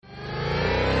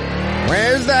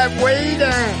Where's that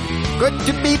waiter? Good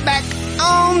to be back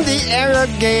on the air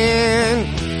again.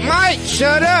 Mike,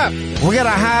 shut up. We gotta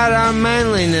hide our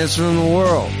manliness from the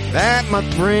world. That, my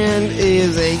friend,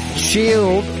 is a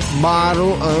chilled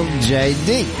bottle of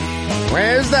JD.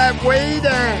 Where's that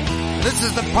waiter? This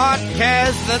is the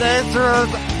podcast that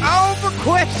answers all the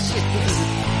questions.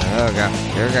 Oh, God.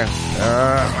 Here we go.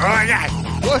 Oh, my God.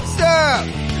 What's up?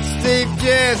 Steve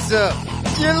Jessup.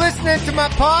 You're listening to my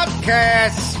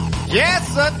podcast,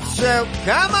 Jessup Show.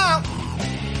 Come on.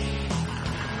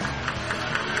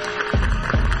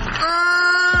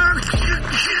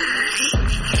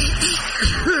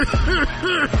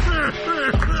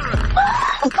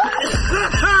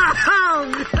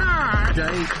 Oh, God.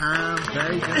 Daytime,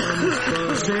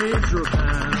 Central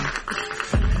Time.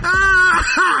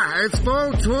 It's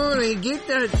 420. Get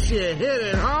that shit. Hit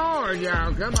it hard,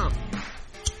 y'all. Come on.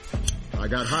 I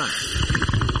got hot.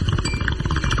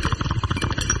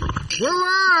 We're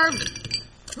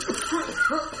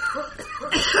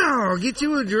live. Get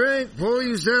you a drink. Pour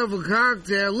yourself a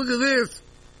cocktail. Look at this.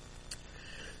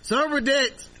 Sober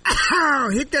Dicks.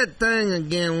 Hit that thing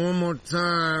again one more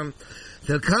time.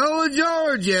 Toccoa,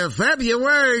 Georgia,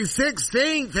 February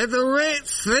 16th at the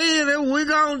Ritz Theater. We're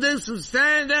gonna do some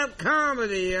stand-up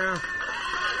comedy,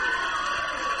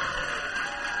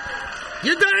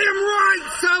 You're damn right,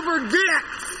 Sober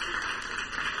Dicks.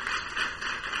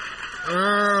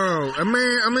 Oh, I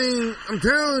mean, I'm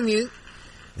telling you,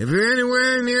 if you're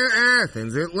anywhere near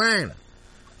Athens, Atlanta,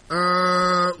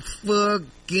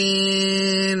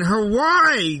 fucking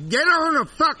Hawaii, get on a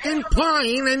fucking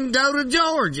plane and go to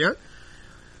Georgia.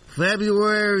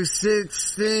 February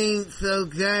 16th,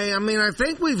 okay? I mean, I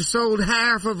think we've sold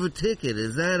half of a ticket.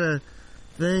 Is that a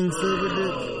thing,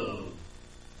 Silver?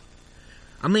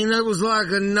 I mean, that was like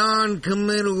a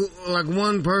non-committal, like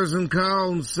one person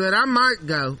called and said, I might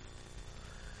go.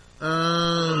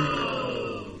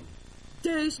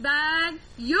 Douchebag,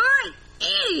 you're an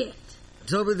idiot.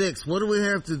 Toby Dix, what do we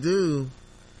have to do?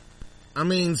 I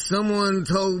mean, someone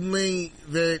told me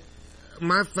that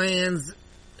my fans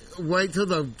wait till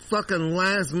the fucking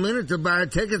last minute to buy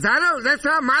tickets. That's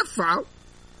not my fault.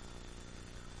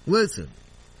 Listen,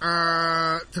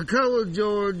 Toccoa,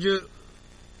 Georgia,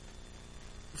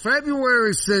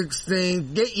 February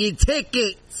 16th, get your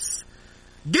tickets.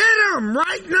 Get them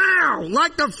right now!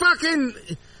 Like they're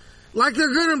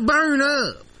gonna burn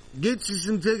up. Get you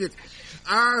some tickets.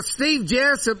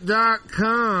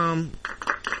 SteveJessup.com.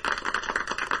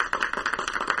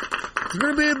 It's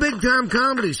gonna be a big time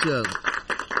comedy show.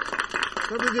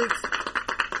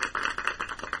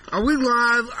 Are we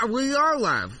live? We are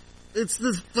live. It's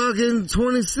the fucking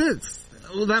 26th.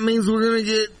 Well, that means we're gonna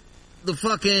get the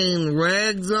fucking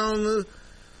Regs on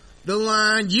the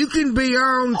line. You can be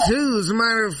on too, as a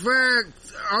matter of fact.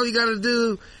 All you gotta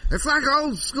do, it's like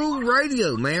old school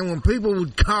radio, man, when people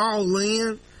would call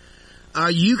in.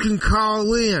 You can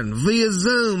call in via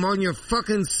Zoom on your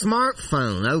fucking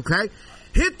smartphone, okay?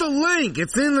 Hit the link.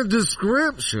 It's in the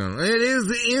description. It is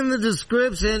in the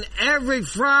description every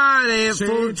Friday at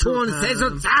 4:20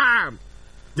 Central Time.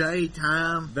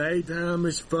 Daytime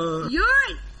is fun. You're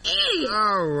an idiot.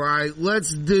 All right,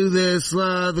 let's do this.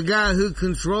 The guy who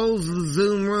controls the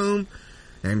Zoom room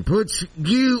and puts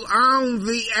you on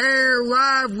the air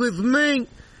live with me,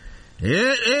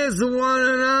 it is the one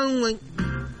and only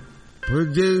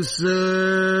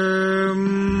Producer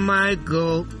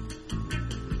Michael.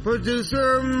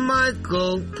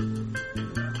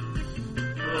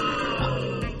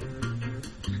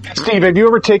 Steve, have you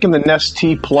ever taken the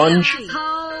Nestea plunge?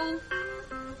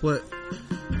 What?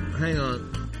 Hang on.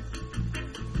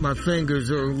 My fingers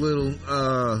are a little,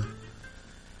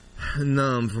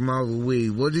 numb from all the weed.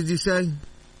 What did you say?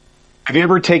 Have you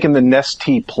ever taken the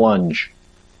Nestea plunge?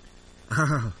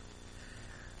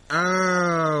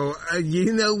 Oh,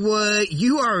 you know what?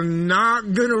 You are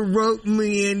not gonna rope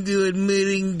me into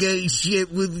admitting gay shit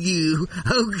with you,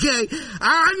 okay?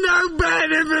 I know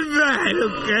better than that,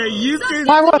 okay?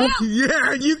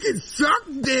 You can suck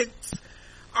dicks.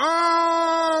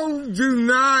 Oh, do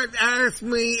not ask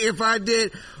me if I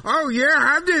did. Oh yeah,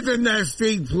 I did the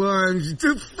Nestea plunge.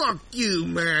 Fuck you,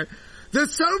 man. The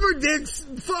Sober Dicks,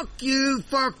 fuck you,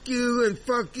 and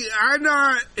fuck you. I'm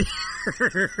not.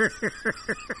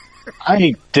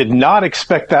 I did not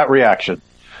expect that reaction.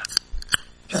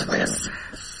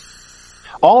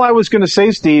 All I was going to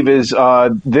say, Steve, is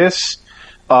this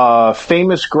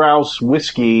Famous Grouse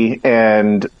whiskey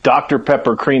and Dr.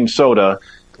 Pepper cream soda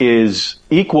is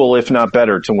equal, if not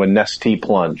better, to a Nestea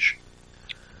plunge.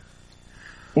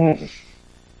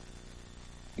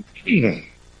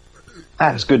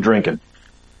 That is good drinking.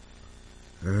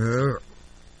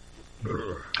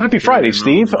 Happy Friday,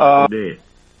 Steve. We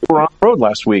were on the road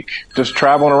last week, just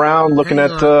traveling around, looking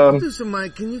at. Producer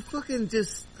Mike, can you fucking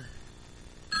just?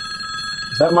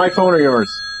 Is that my phone or yours?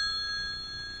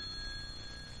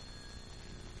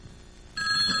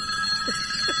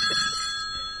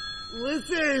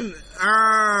 Listen,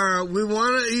 we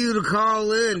want you to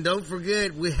call in. Don't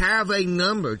forget, we have a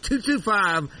number,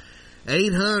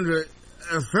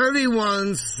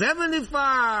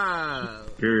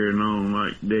 225-800-3175. Carrying on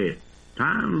like that.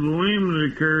 Time's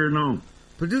limited, carrying on.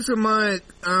 Producer Mike,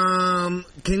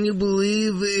 can you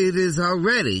believe it is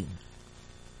already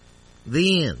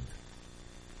the end?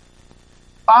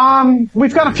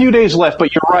 We've got a few days left,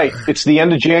 but you're right. It's the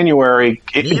end of January.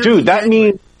 Dude, that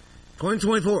means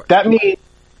 2024. That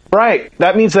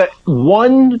means that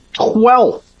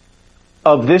 1/12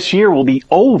 of this year will be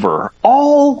over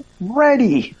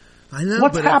already. I know,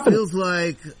 What's but happened? It feels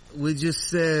like we just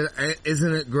said,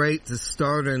 isn't it great to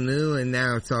start anew, and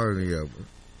now it's already over.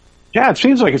 Yeah, it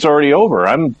seems like it's already over.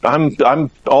 I'm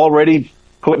already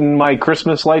putting my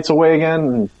Christmas lights away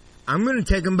again. I'm going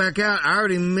to take them back out. I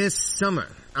already missed summer.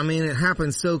 I mean, it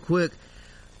happened so quick.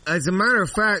 As a matter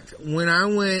of fact, when I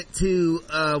went to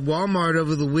Walmart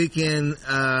over the weekend,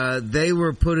 they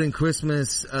were putting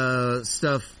Christmas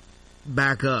stuff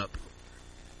back up.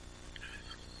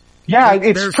 Yeah,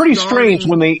 it's pretty strange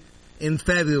when they in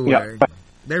February. Yeah.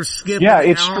 They're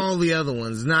skipping all the other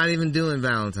ones, not even doing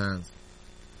Valentine's.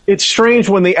 It's strange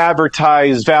when they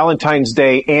advertise Valentine's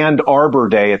Day and Arbor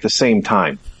Day at the same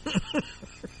time.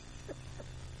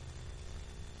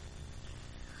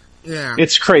 Yeah,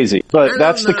 it's crazy, but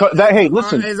that's hey,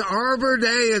 listen. Is Arbor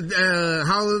Day a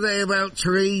holiday about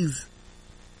trees?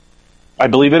 I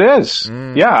believe it is.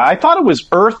 Yeah, I thought it was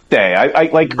Earth Day. I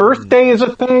like Earth Day is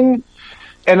a thing,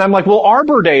 and I'm like, well,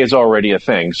 Arbor Day is already a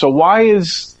thing. So why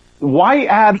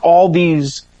add all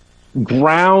these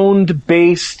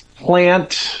ground-based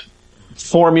plant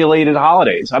formulated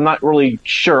holidays? I'm not really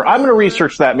sure. I'm going to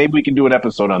research that. Maybe we can do an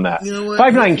episode on that. You know what?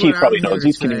 5'9" Keith probably knows.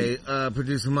 He's Canadian.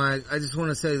 Producer Mike, I just want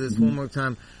to say this one more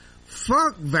time.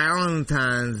 Fuck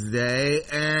Valentine's Day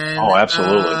and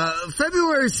absolutely.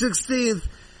 February 16th.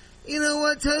 You know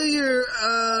what? Tell your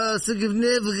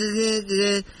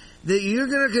significant that you're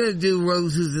not going to do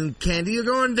roses and candy. You're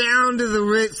going down to the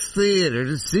Ritz Theater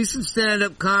to see some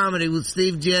stand-up comedy with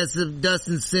Steve Jessup,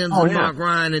 Dustin Sims, and Mark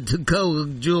Ryan, and Dakota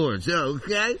George.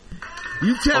 Okay?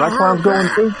 You tell that's her where I'm going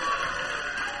to.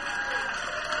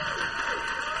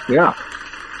 Yeah.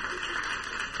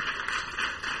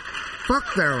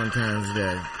 Fuck Valentine's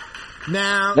Day.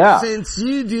 Now, since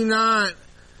you do not,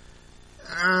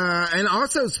 and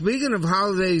also speaking of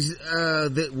holidays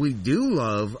that we do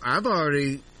love, I've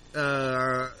already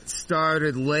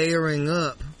started layering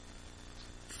up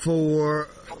for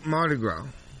Mardi Gras.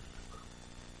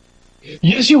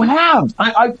 Yes, you have.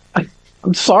 I'm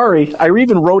sorry. I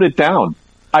even wrote it down.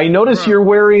 I noticed you're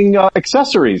wearing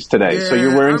accessories today, so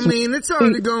you're wearing. I mean, it's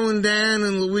already going down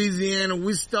in Louisiana.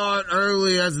 We start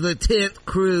early, as the 10th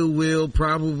crew will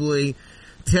probably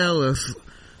tell us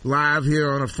live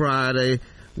here on a Friday.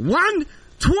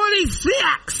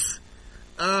 126.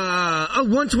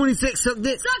 126. Suck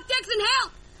dicks in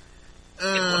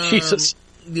hell. Jesus.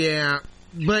 Yeah.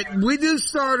 But we do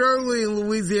start early in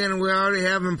Louisiana. We're already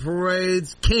having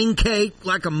parades. King cake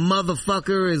like a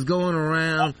motherfucker is going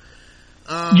around.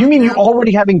 You mean you're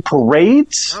already having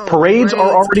parades? Parades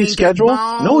are already scheduled?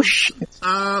 Balls, no shit.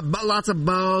 Lots of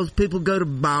balls. People go to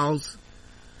balls.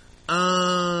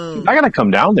 I gotta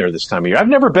come down there this time of year. I've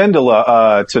never been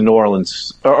to New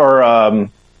Orleans or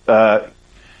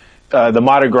the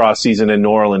Mardi Gras season in New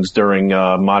Orleans during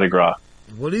Mardi Gras.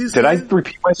 What are you saying? Did I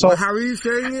repeat myself? How are you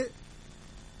saying it?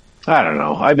 I don't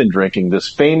know. I've been drinking this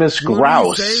famous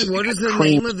grouse. What is the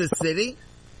name of the city?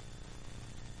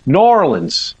 New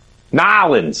Orleans.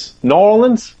 Nolans. New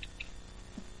Orleans?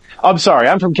 I'm sorry.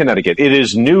 I'm from Connecticut. It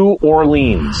is New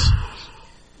Orleans.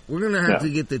 We're going to have to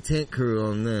get the tent crew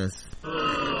on this.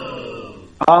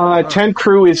 Tent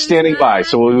crew is standing by,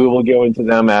 so we will go into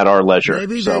them at our leisure.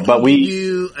 Maybe so, they but can we give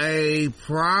you a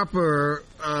proper,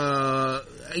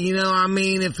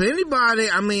 if anybody,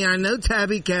 I know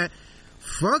Tabby Cat,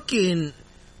 fucking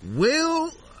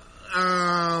Will,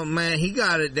 man, he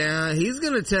got it down. He's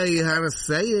going to tell you how to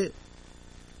say it.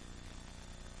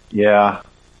 Yeah.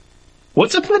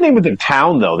 What's up with the name of their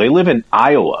town, though? They live in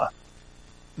Iowa.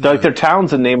 No. Like, their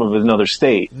town's the name of another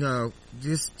state. No,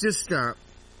 just stop.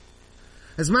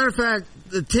 As a matter of fact,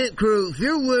 the tent crew, if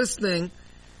you're listening,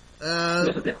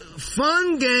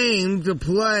 fun game to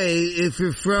play if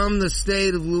you're from the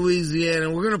state of Louisiana.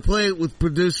 We're going to play it with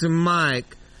producer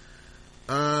Mike.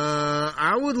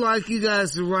 I would like you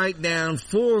guys to write down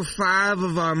 4 or 5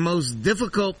 of our most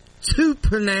difficult to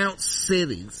pronounce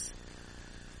cities.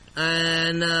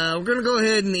 And we're going to go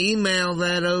ahead and email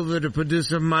that over to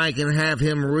producer Mike and have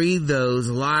him read those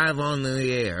live on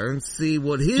the air and see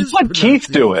what his Just let Keith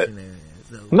do it. is.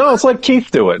 So, No, it's like Keith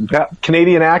do it. Got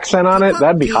Canadian accent on it.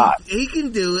 That'd be Keith, hot. He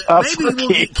can do it. That's Maybe for we'll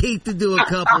Keith. get Keith to do a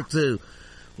couple too.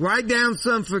 Write down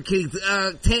some for Keith.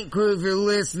 Tent crew, if you're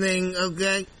listening,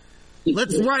 okay?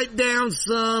 Let's write down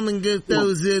some and get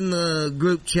those in the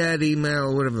group chat email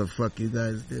or whatever the fuck you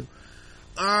guys do.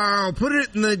 Put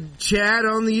it in the chat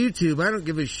on the YouTube. I don't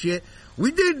give a shit.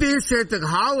 We did this at the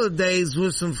holidays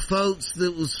with some folks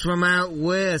that was from out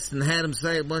west and had them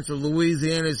say a bunch of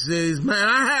Louisiana cities. Man,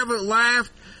 I haven't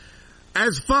laughed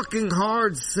as fucking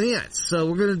hard since. So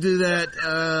we're going to do that.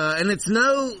 And it's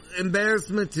no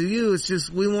embarrassment to you. It's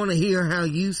just we want to hear how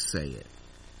you say it.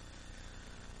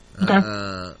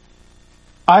 Okay.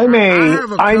 I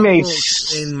have a I'm a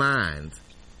couple in mind.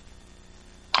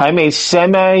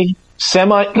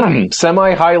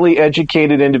 semi highly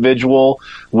educated individual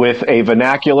with a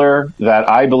vernacular that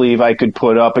I believe I could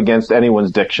put up against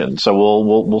anyone's diction. So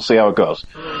we'll see how it goes.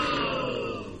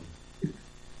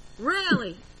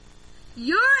 Really?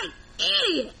 You're an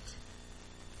idiot.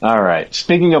 All right.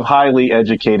 Speaking of highly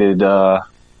educated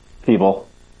people,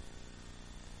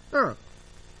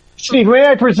 Steve, may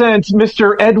I present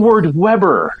Mr. Edward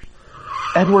Weber?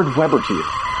 Edward Weber to you.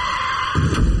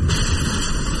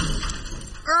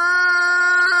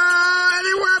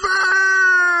 Eddie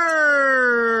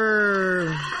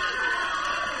Weber!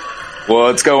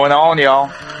 What's going on, y'all?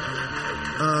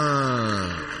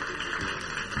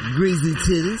 Greasy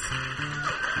titties.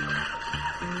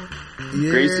 Yeah.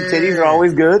 Greasy titties are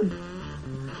always good.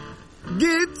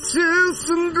 Get you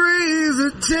some greasy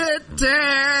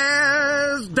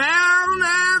titties down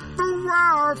at the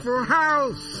Waffle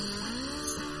House.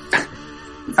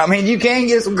 I mean, you can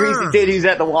get some greasy titties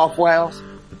at the Waffle House.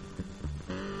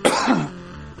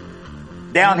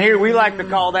 Down here, we like to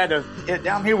call that a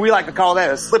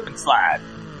slip and slide.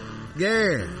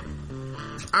 Yeah.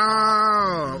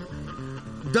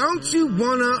 Don't you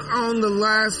wanna, on the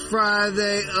last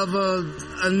Friday of a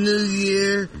new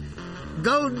year,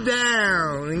 go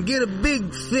down and get a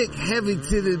big, thick,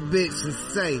 heavy-titted bitch and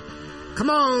say, come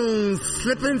on,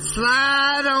 slip and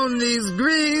slide on these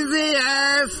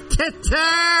greasy-ass titties.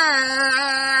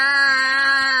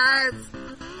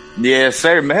 Yes,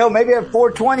 sir. Hell, maybe at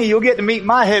 420, you'll get to meet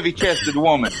my heavy-chested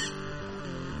woman.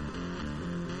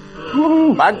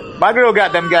 My girl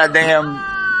got them goddamn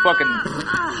fucking...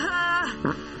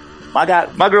 My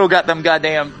girl got them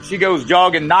goddamn, she goes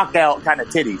jogging knockout kind of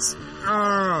titties.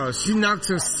 Oh, she knocks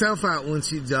herself out when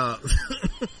she jogs.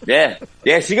 Yeah,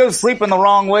 she goes sleeping the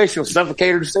wrong way. She'll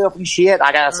suffocate herself and shit.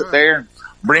 I gotta sit there and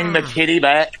bring the kitty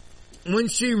back. When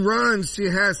she runs, she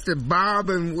has to bob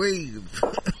and weave.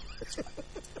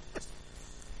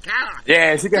 God,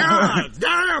 Yeah, she goes. God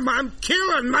damn, I'm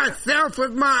killing myself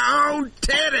with my own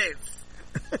titties.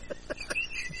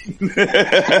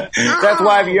 That's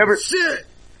why if you ever, shit.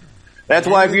 that's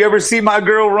why if you ever see my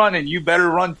girl running, you better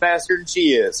run faster than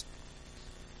she is.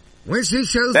 When she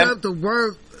shows up to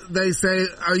work, they say,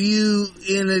 are you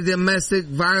in a domestic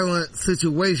violent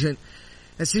situation?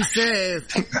 And she says,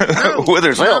 no, With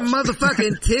herself. my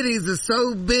motherfucking titties are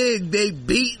so big, they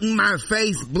beating my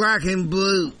face black and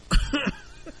blue.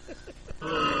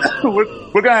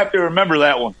 We're gonna have to remember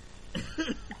that one.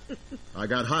 I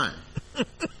got high.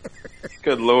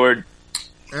 Good Lord.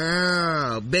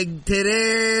 Oh, big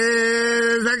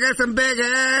titties. I got some big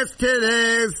ass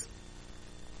titties.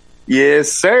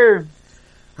 Yes, sir.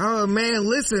 Oh man,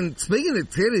 listen, speaking of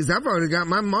titties, I've already got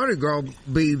my Mardi Gras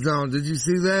beads on. Did you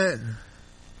see that?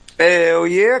 Hell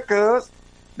yeah, cuz.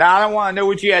 Now, I don't want to know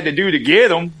what you had to do to get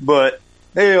them, but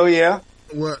hell yeah.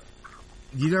 What?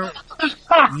 You don't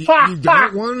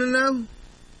want to know?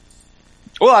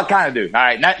 Well, I kind of do. All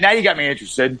right, now you got me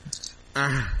interested.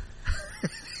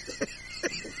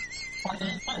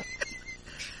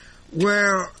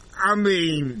 Well, I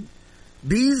mean,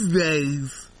 these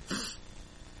days,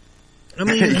 I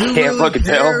mean, who Can't really fucking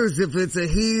tell. cares if it's a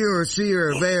he or she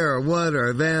or there or what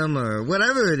or them or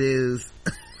whatever it is?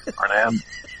 Or them.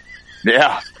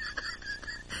 Yeah.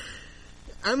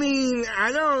 I mean,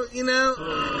 I don't,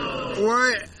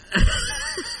 what?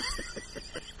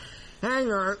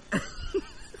 Hang on.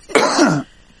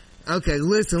 Okay,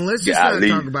 listen, let's just not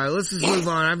talk about it. Let's just move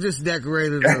on. I've just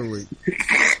decorated early.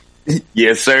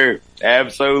 Yes, sir.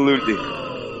 Absolutely.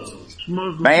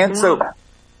 Man,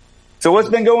 so what's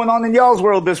been going on in y'all's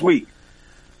world this week?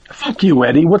 Fuck you,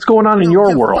 Eddie. What's going on in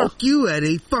your world? Fuck you,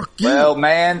 Eddie. Fuck you. Well,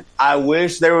 man, I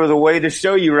wish there was a way to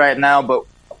show you right now, but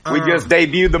we just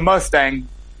debuted the Mustang.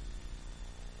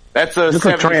 That's a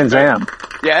Trans Am.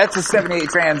 Yeah, that's a 78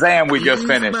 Trans Am we just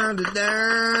finished. Roll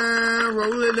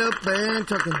it up and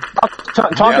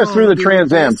Talk us through the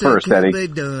Trans Am first, Eddie.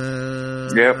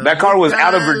 Yep, that car was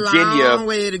out of Virginia. Long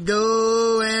way to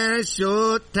go and a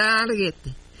short time to get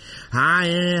there. High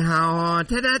and hard.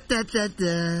 Yeah,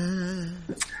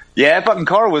 that fucking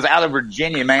car was out of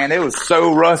Virginia, man. It was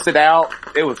so rusted out.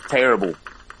 It was terrible.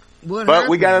 What but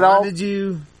happened? We got it all. Why did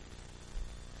you?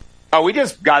 Oh, we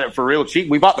just got it for real cheap.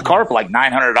 We bought the car for like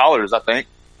 $900, I think.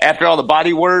 After all the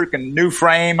body work and new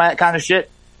frame, that kind of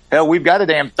shit. Hell, we've got a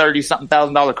damn $30-something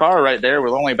thousand car right there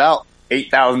with only about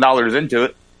 $8,000 into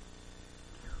it.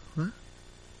 What?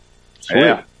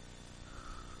 Yeah.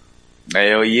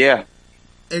 Hell yeah.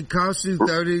 It cost you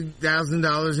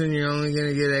 $30,000 and you're only going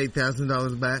to get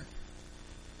 $8,000 back?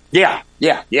 Yeah.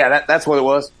 That's what it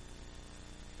was.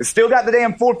 It's still got the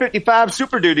damn 455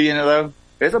 Super Duty in it though.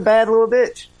 It's a bad little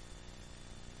bitch.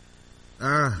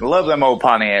 I love them old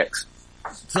Pontiacs.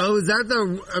 So is that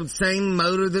the same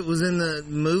motor that was in the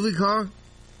movie car?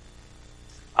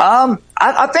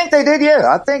 I think they did, yeah.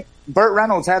 I think Burt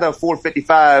Reynolds had a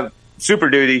 455 Super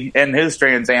Duty in his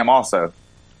Trans Am also.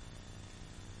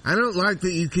 I don't like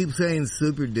that you keep saying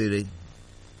Super Duty.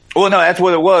 Well, no, that's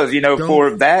what it was. You know, for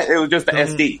that, it was just the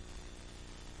SD.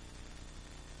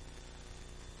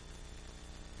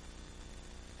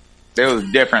 It was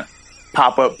different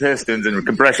pop-up pistons and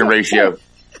compression ratio.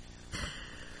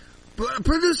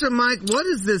 Producer Mike, what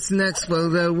is this next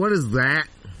photo? What is that?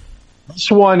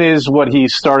 This one is what he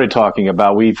started talking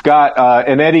about. We've got,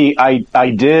 and Eddie,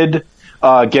 I did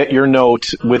get your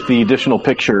note with the additional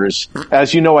pictures.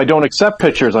 As you know, I don't accept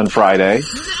pictures on Friday.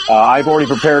 I've already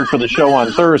prepared for the show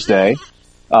on Thursday.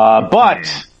 But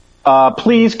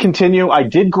please continue. I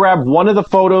did grab one of the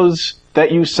photos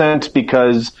that you sent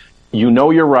because you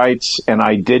know your rights, and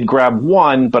I did grab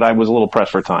one, but I was a little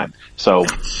pressed for time. So,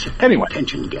 anyway.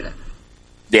 Attention getter.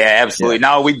 Yeah, absolutely.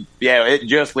 Yeah. No, it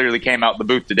just literally came out the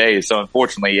booth today, so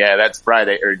unfortunately, yeah, that's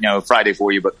Friday, or, Friday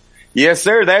for you, but yes,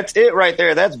 sir, that's it right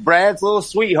there. That's Brad's little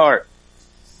sweetheart.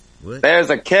 What? There's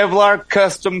a Kevlar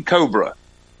Custom Cobra.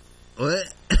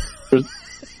 What?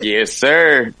 Yes,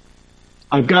 sir.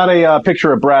 I've got a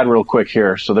picture of Brad real quick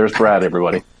here, so there's Brad,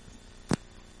 everybody.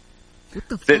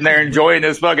 Sitting there enjoying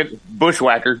this fucking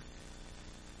bushwhacker.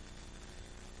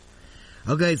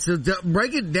 Okay, so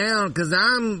break it down, because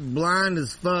I'm blind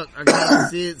as fuck. I can't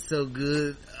see it so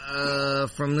good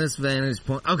from this vantage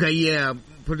point. Okay, yeah,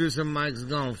 Producer Mike's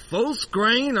gone full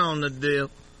screen on the deal.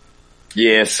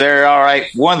 Yes, sir. All right.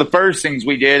 One of the first things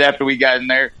we did after we got in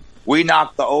there, we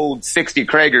knocked the old 60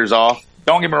 Kragers off.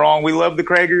 Don't get me wrong, we love the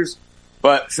Kragers,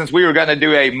 but since we were going to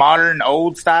do a modern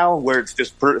old style where it's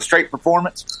just straight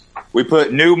performance, we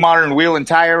put new modern wheel and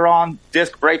tire on,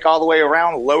 disc brake all the way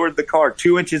around, lowered the car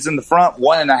 2 inches in the front,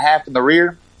 1.5 in the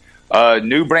rear,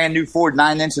 brand new Ford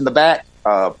 9-inch in the back,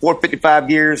 455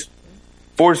 gears,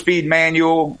 4-speed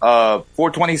manual,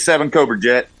 427 Cobra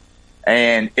Jet,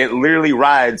 and it literally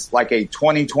rides like a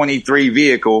 2023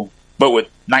 vehicle, but with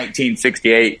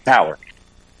 1968 power.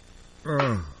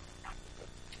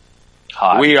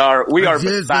 We are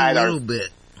beside our bit.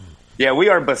 Yeah, we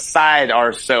are beside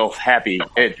ourselves happy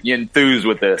and enthused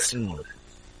with this.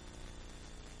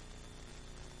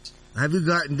 Have you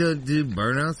gotten to do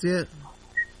burnouts yet?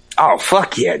 Oh,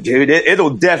 fuck yeah, dude. It'll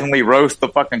definitely roast the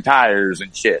fucking tires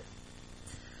and shit.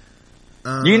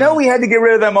 We had to get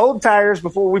rid of them old tires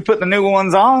before we put the new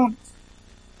ones on.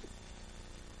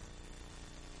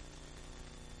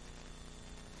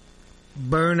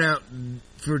 Burnout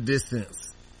for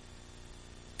distance.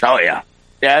 Oh, yeah.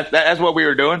 Yeah, that's what we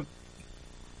were doing.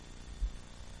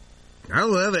 I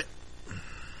love it.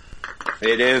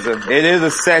 It is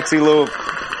a sexy little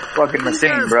fucking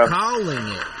machine, bro. Calling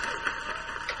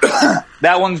it?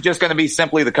 That one's just going to be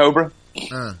simply the Cobra.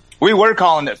 We were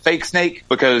calling it Fake Snake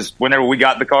because whenever we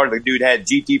got the car, the dude had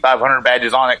GT500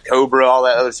 badges on it, Cobra, all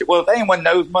that other shit. Well, if anyone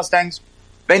knows Mustangs,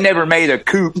 they never made a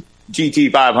coupe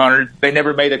GT500. They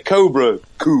never made a Cobra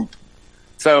coupe.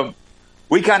 So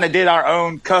we kind of did our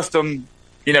own custom,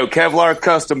 Kevlar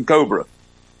custom Cobra.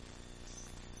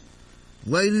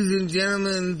 Ladies and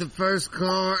gentlemen, the first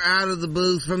car out of the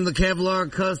booth from the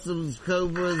Kevlar Customs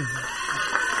Cobras.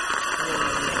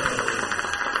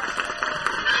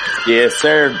 Yes,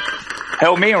 sir.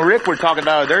 Hell, me and Rick were talking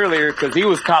about it earlier because he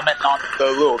was commenting on the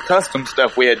little custom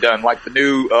stuff we had done, like the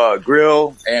new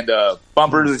grill and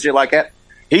bumpers and shit like that.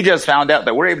 He just found out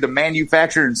that we're able to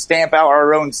manufacture and stamp out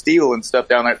our own steel and stuff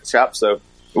down there at the shop, so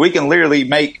we can literally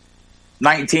make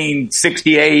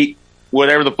 1968,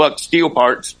 whatever the fuck, steel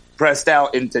parts pressed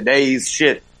out in today's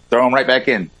shit. Throw them right back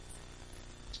in.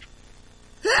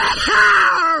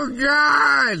 Oh,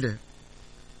 God!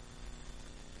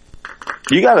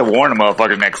 You gotta warn a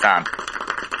motherfucker next time.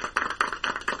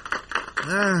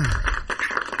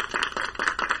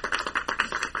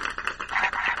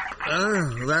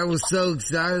 That was so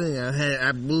exciting.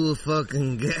 I blew a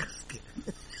fucking gasket.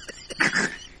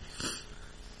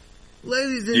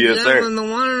 Ladies and Yes, gentlemen, sir. the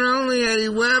one and only Eddie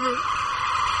Weber.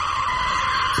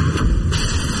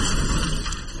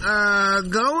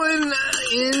 Going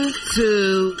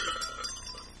into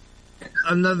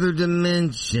another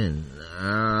dimension,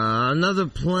 another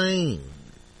plane,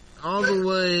 all the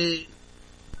way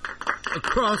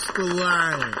across the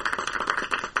line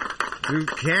through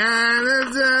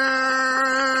Canada.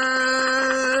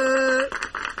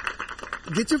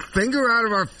 Get your finger out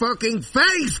of our fucking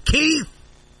face, Keith!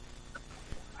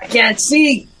 I can't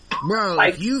see. Bro,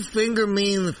 if you finger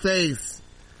me in the face,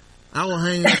 I will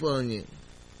hang up on you.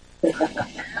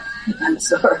 I'm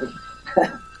sorry.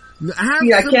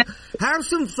 Have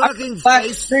some fucking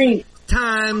face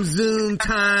time, Zoom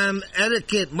time,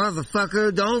 etiquette,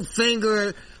 motherfucker. Don't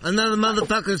finger another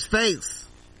motherfucker's face.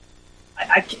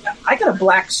 I got a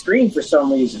black screen for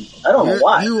some reason. I don't know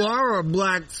why. You are a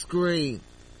black screen.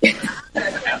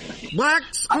 Black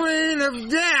screen of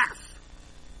death.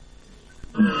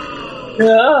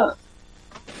 Yeah.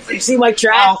 You see my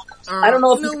track? I don't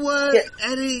know if you know what,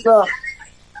 Eddie.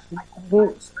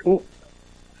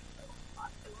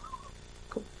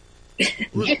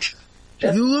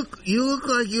 You look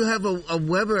like you have a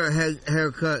Weber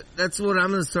haircut. That's what I'm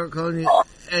gonna start calling you,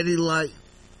 Eddie Light.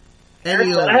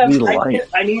 Eddie Old. I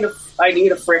need a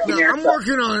freaking haircut. I'm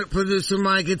working on it, producer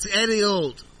Mike. It's Eddie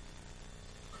Old.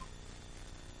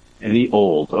 Eddie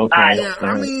Old. Okay. Yeah,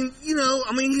 I mean,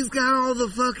 he's got all the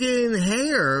fucking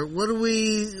hair. What do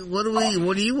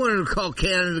you want to call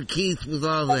Canada Keith with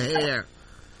all the hair?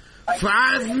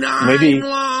 5'9" Maybe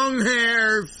long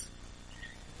hairs.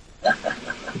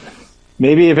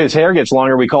 Maybe if his hair gets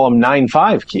longer, we call him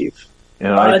 9'5" Keith. You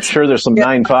know, I'm sure there's some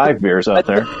 9'5" beers out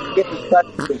there.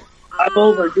 I'm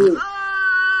overdue.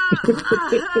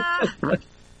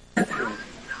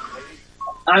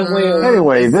 I'm way over.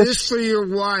 Anyway, is this for your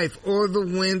wife or the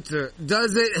winter?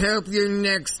 Does it help your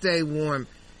neck stay warm?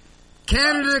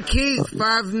 Canada Keith,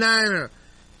 5'9".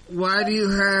 Why do you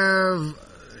have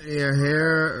your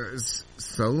hair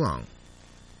so long?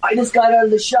 I just got out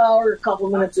of the shower a couple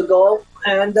minutes ago,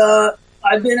 and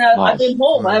I've been home.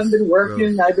 I haven't been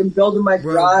working. I've been building my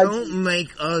garage. Don't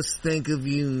make us think of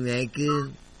you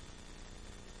naked.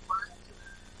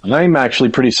 I'm actually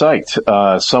pretty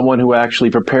psyched. Someone who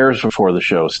actually prepares before the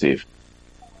show, Steve.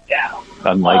 Yeah.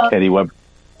 Unlike Eddie Webb,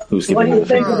 who's what giving do you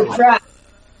think of the track?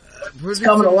 It's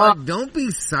coming along. Don't be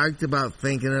psyched about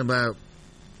thinking about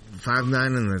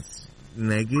 5'9" and that's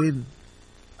naked.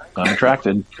 I'm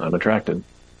attracted.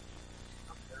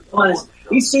 Honest,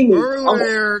 you see me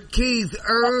earlier, Keith.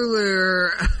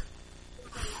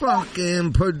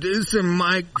 Fucking producer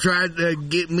Mike tried to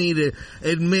get me to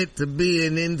admit to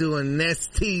being into a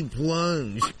nesty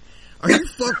plunge. Are you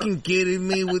fucking kidding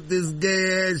me with this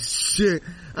gay ass shit?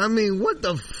 I mean, what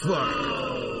the fuck?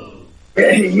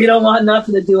 You don't want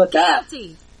nothing to do with that.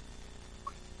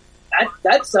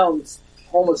 That sounds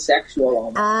homosexual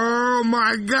almost. Oh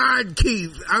my God,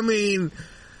 Keith. I mean,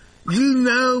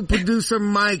 producer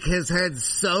Mike has had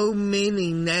so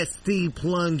many nasty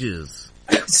plunges.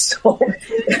 So,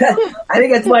 I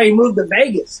think that's why he moved to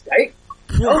Vegas, right?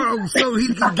 Bro, so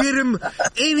he can get him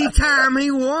anytime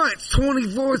he wants,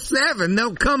 24/7.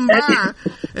 They'll come by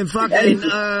and fucking,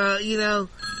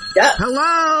 Yeah.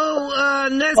 Hello,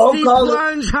 Nesty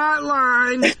Plunge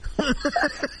Hotline.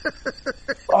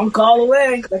 Phone call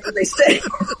away. That's what they say.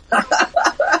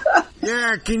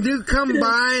 Yeah, can you come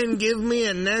by and give me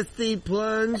a Nesty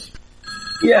Plunge?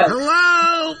 Yeah.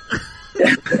 Hello.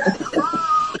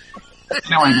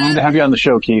 Anyway, glad to have you on the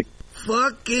show, Keith.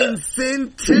 Fucking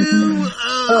send two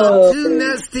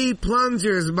Nesty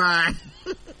Plungers by.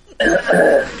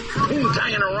 Who's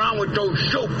hanging around with those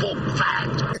showfolk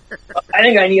facts? I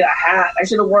think I need a hat. I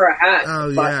should have wore a hat. Oh,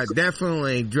 yeah,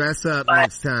 definitely. Dress up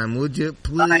next time, would you,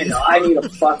 please? I know. I need a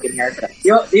fucking haircut.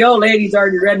 The old lady's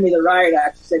already read me the riot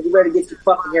act. She said, you better get your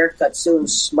fucking haircut soon,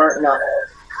 smarten up.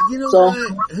 You know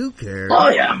what? Who cares? Oh,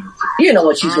 yeah. You know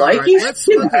what she's like. Right, let's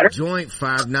smoke a joint,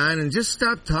 5'9", and just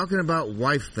stop talking about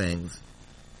wife things.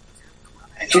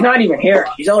 She's not even here.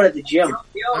 She's out at the gym.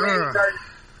 All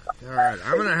right,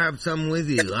 I'm gonna have some with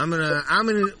you.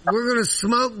 We're gonna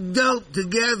smoke dope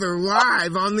together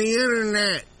live on the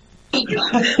internet.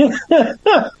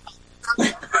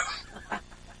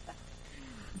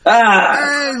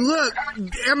 Hey, look,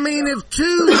 I mean, if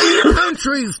two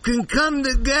countries can come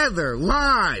together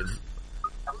live,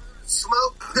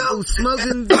 smoking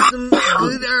some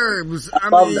good herbs, I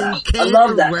mean, can't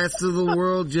the rest of the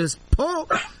world just pull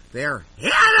their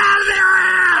head out of their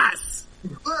ass?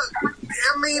 Look,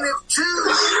 I mean, if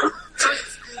two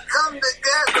countries can come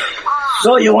together.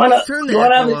 So you wanna Turn do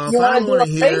a a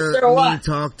face or what?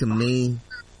 Talk to me.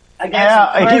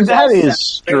 Yeah, that is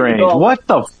strange. What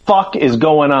the fuck is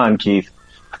going on, Keith?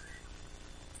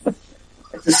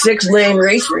 It's a 6-lane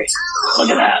race. Look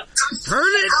at that. Turn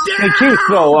it down. Hey,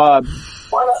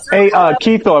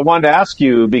 Keith, though, I wanted to ask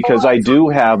you because I do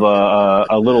have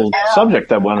a little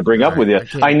subject I want to bring up with you.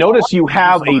 I notice you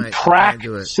have a track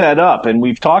set up, and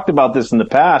we've talked about this in the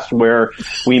past where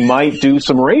we might do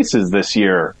some races this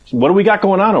year. What do we got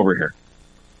going on over here?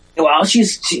 Well,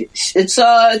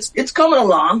 it's coming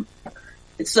along.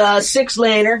 It's a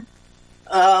 6-laner.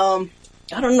 I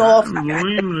don't know if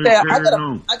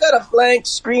I got a blank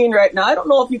screen right now. I don't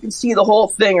know if you can see the whole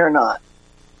thing or not.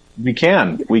 We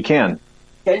can.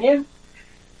 Can you?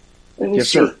 Let me yes,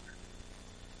 see.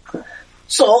 Sir.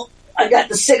 So I got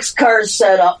the 6 cars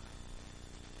set up,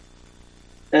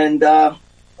 and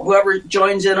whoever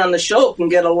joins in on the show can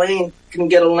get a lane.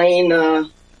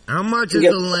 How much is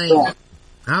a lane?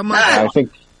 How much? I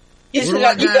think. What do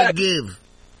I gotta give?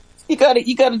 You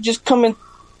gotta just come and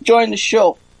join the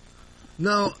show.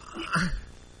 No.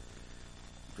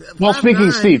 Well,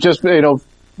 speaking, Steve, just,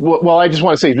 well, I just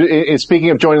want to say, speaking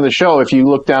of joining the show, if you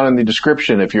look down in the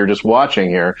description, if you're just watching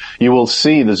here, you will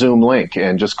see the Zoom link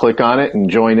and just click on it and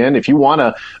join in. If you want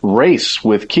to race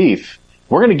with Keith,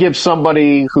 we're going to give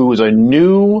somebody who is a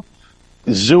new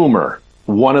Zoomer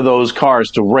one of those cars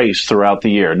to race throughout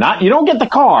the year. You don't get the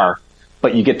car,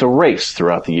 but you get to race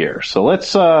throughout the year. So let's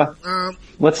see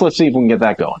if we can get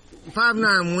that going.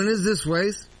 5-9, when is this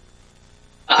race?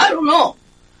 I don't know.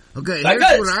 Okay, here's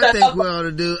what I think we ought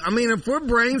to do. I mean, if are we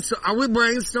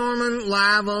brainstorming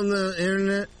live on the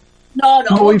internet? No.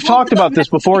 Well, we've talked about this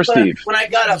before, Steve.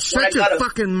 Shut your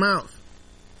fucking mouth.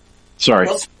 Sorry.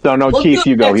 No, Keith,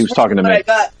 you go. He was talking to me.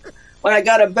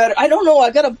 I don't know,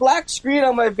 I got a black screen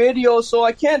on my video, so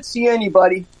I can't see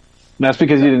anybody. That's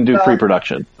because you didn't do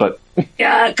pre-production, but.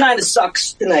 Yeah, it kind of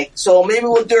sucks tonight, so maybe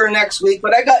we'll do it next week,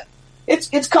 but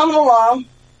it's coming along.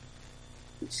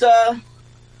 It's a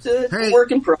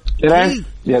work in progress. Did I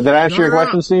answer your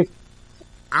question, Steve?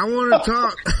 I want to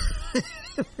talk.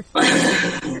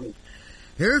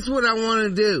 Here's what I want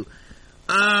to do.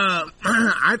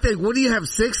 I think, what do you have,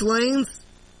 6 lanes?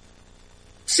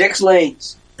 6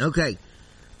 lanes. Okay.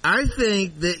 I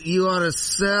think that you ought to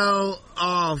sell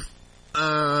off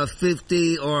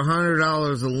 $50 or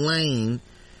 $100 a lane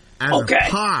as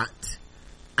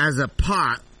a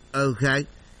pot, okay?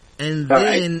 And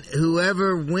then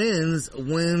whoever wins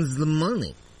the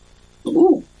money.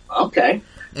 Ooh, okay.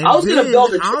 And I was going to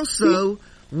build also,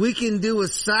 we can do a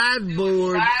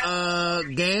sideboard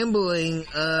gambling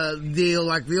deal,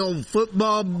 like the old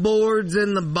football boards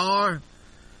in the bar.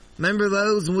 Remember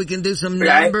those? We can do some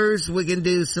numbers. We can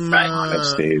do some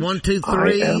 1, 2,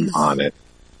 3. I am on it.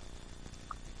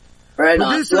 Right on.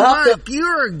 Producer Mike,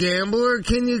 you're a gambler.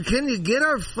 Can you get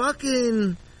our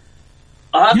fucking?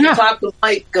 I'll have to talk to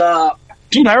Mike.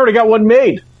 Dude, I already got one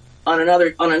made. On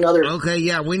another. Okay,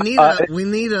 yeah, we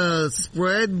need a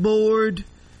spread board.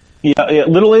 Yeah,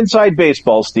 little inside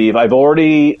baseball, Steve. I've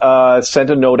already sent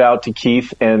a note out to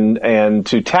Keith and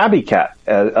to Tabby Cat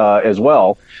as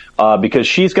well, because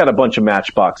she's got a bunch of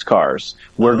Matchbox cars.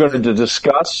 We're going to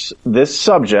discuss this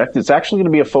subject. It's actually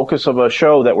going to be a focus of a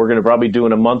show that we're going to probably do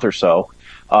in a month or so.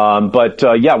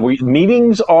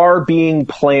 Meetings are being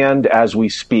planned as we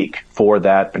speak for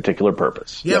that particular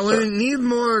purpose. Yeah, yes, we need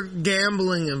more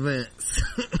gambling events.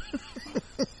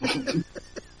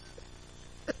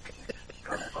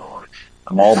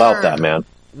 I'm all about that, man.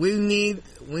 We need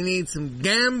some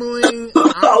gambling.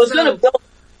 I was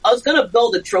gonna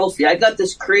build a trophy. I got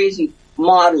this crazy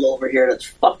model over here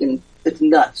it's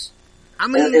nuts. I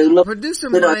mean, producer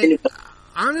Mike,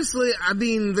 honestly,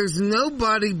 there's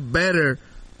nobody better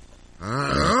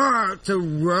to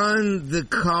run the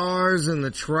cars and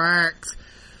the tracks,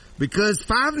 because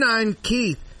 5'9"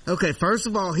 Keith, okay, first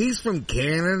of all, he's from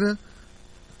Canada.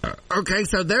 Okay,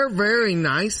 so they're very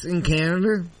nice in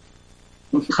Canada.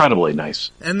 Incredibly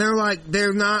nice. And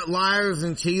they're not liars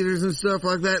and cheaters and stuff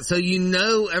like that, so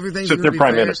everything's except their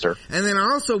prime minister. And then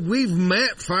also, we've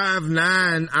met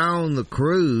 5'9" on the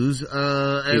cruise.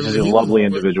 He's a lovely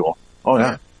individual. Oh,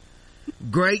 yeah.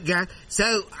 Great guy.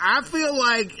 So, I feel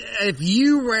like if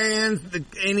you ran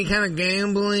any kind of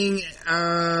gambling,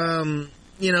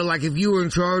 like if you were in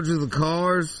charge of the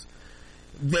cars,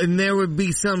 then there would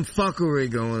be some fuckery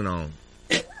going on.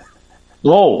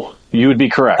 Oh, you would be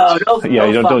correct.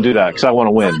 Don't do that because I want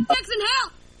to win.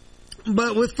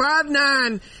 But with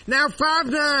 5'9", now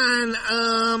 5'9",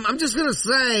 I'm just gonna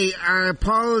say I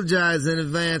apologize in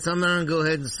advance. I'm not gonna go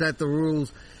ahead and set the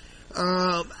rules.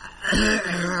 As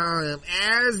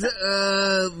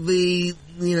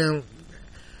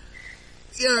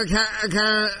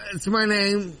it's my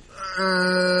name.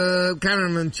 Kind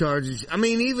of in charge. I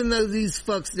mean, even though these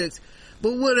fucksticks,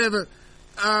 but whatever.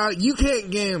 You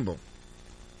can't gamble.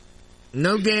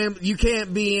 No gamble. You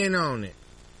can't be in on it.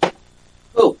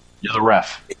 Oh. You're the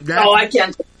ref. I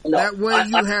can't. No. That way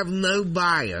you have no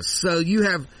bias. So you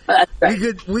have,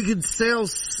 we could sell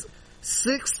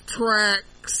 6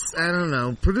 tracks. I don't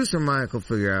know. Producer Mike will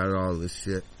figure out all this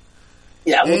shit.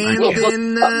 Yeah.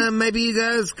 And then, maybe you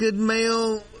guys could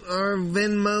mail or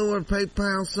Venmo or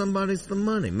PayPal somebody some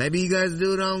money. Maybe you guys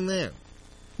do it on there.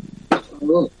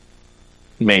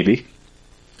 Maybe.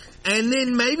 And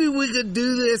then maybe we could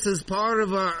do this as part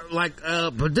of our,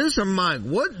 Producer Mike,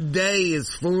 what day is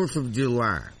 4th of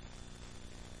July?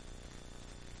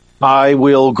 I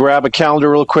will grab a calendar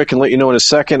real quick and let you know in a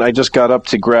second. I just got up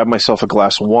to grab myself a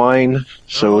glass of wine,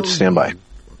 so stand by.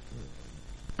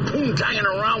 Hanging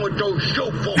around with those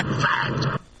showfolk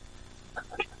fags.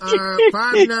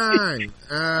 5'9".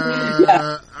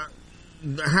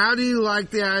 How do you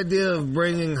like the idea of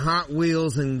bringing Hot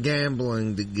Wheels and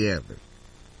gambling together?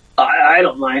 I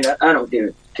don't mind. I don't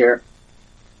care.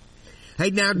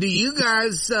 Hey, now, do you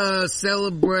guys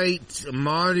celebrate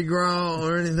Mardi Gras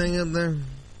or anything up there?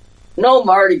 No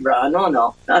Mardi Gras.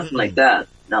 No. Nothing like that.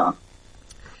 No.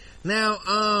 Now,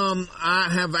 I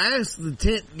have asked the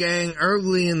Tent Gang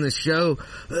early in the show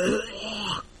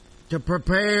to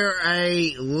prepare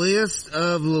a list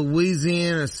of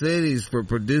Louisiana cities for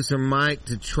Producer Mike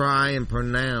to try and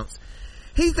pronounce.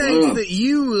 He thinks that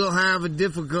you will have a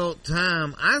difficult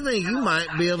time. I think you might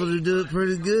be able to do it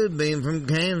pretty good being from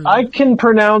Canada. I can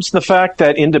pronounce the fact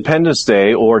that Independence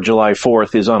Day or July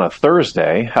 4th is on a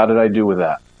Thursday. How did I do with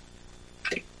that?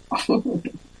 All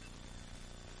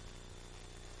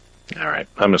right.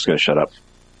 I'm just going to shut up.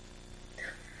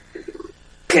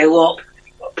 Okay, well,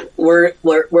 where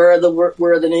are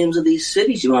the names of these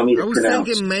cities you want me to pronounce? I was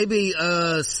thinking maybe,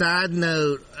 side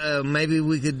note, maybe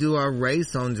we could do our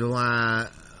race on July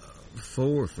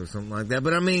 4th or something like that.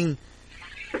 But I mean,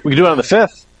 we could do it on the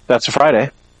 5th. That's a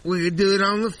Friday. We could do it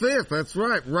on the 5th. That's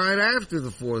right. Right after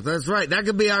the 4th. That's right. That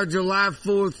could be our July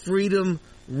 4th Freedom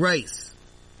Race.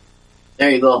 There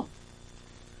you go.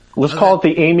 Let's call it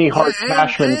the Amy Hart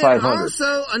Cashman 500.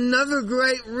 Also, another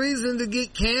great reason to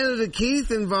get Canada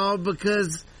Keith involved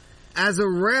because as a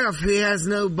ref, he has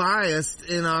no bias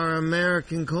in our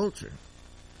American culture.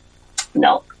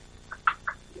 No.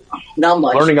 Not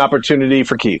much. Learning opportunity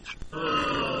for Keith.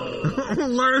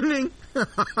 Learning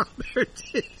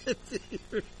opportunity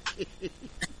for Keith.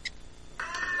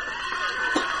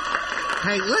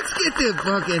 Hey, let's get the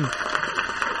fucking...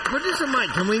 Producer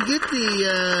Mike, can we get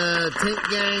the Tent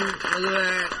Gang?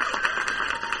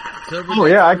 Look at that.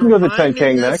 Yeah, I can go to the Tent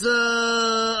Gang next.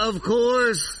 Of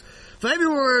course,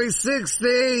 February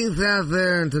 16th out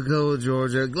there in Toccoa,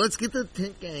 Georgia. Let's get the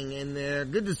Tent Gang in there.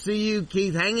 Good to see you,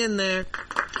 Keith. Hang in there.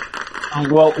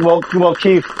 Well,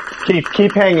 Keith,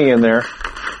 keep hanging in there.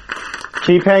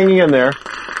 Keep hanging in there.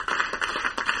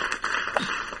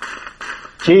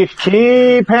 Keith,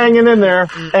 keep hanging in there.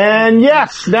 And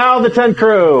yes, now the tent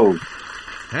crew.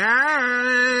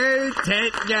 Hey,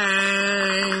 Tent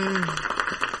Gang.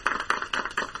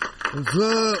 What's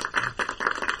up?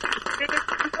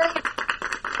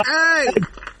 Hey.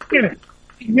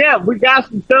 Yeah, we got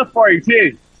some stuff for you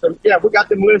too. So yeah, we got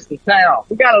them list of town.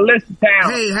 We got a list of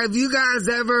town. Hey, have you guys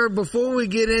ever, before we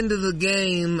get into the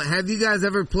game, have you guys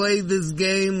ever played this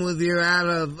game with your out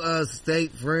of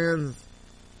state friends?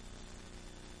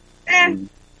 It's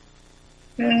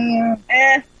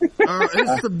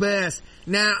the best.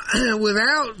 Now,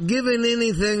 without giving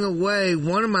anything away,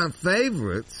 one of my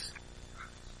favorites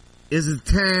is a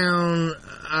town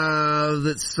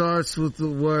that starts with the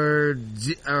word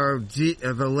G,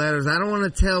 the letters. I don't want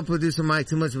to tell Producer Mike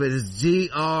too much, but it's G-R-O-S-S.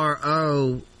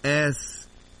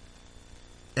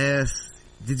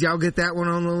 Did y'all get that one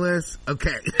on the list?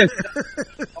 Okay.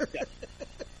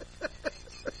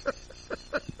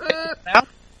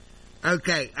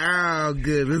 Okay. Oh,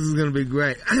 good. This is going to be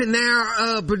great.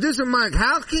 Now, Producer Mike,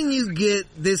 how can you get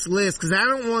this list? Because I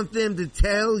don't want them to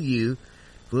tell you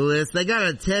the list. They got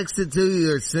to text it to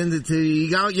you or send it to you.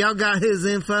 Y'all got his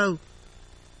info?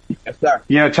 Yes, sir.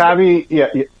 Yeah, Tabby. Yeah.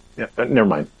 Never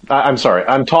mind. I'm sorry.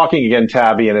 I'm talking again,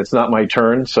 Tabby, and it's not my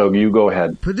turn, so you go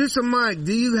ahead. Producer Mike,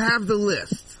 do you have the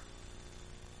list?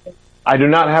 I do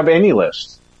not have any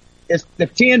list. It's the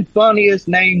 10 funniest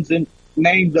names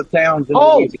of towns in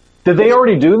Oh, Louisiana. did they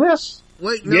already do this?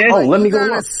 Wait, no, Yes. but let me you go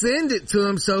gotta look. send it to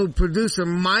him so producer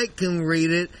Mike can read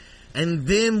it, and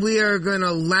then we are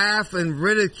gonna laugh and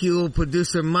ridicule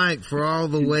producer Mike for all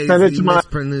the ways Send it he to my-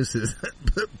 mispronounces.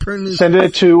 Send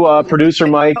it to producer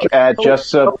Mike at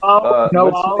Jessup. What's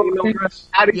No, the email address?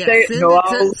 How do you say Yeah,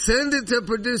 it? send it to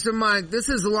producer Mike. This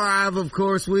is live, of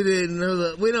course. We didn't know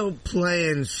that. We don't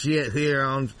plan shit here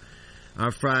on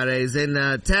our Fridays, and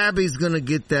Tabby's gonna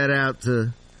get that out to.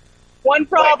 One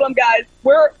problem, guys.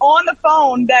 We're on the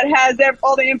phone that has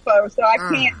all the info, so I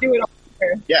can't do it on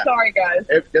here. Yeah. Sorry,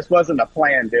 guys. This wasn't a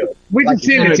planned deal. We can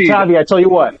send it to you. Tabby, I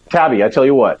tell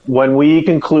you what. When we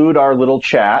conclude our little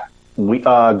chat, we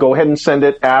go ahead and send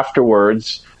it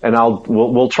afterwards, and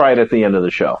we'll try it at the end of the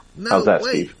show. No, How's that,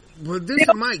 wait. Steve?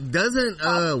 Producer Mike,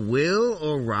 doesn't Will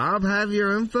or Rob have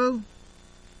your info?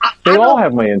 They all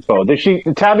have my info.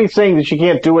 Tabby's saying that she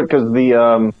can't do it because the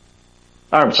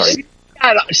I'm sorry.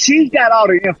 She's got all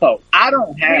the info. I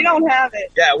don't have it. We don't have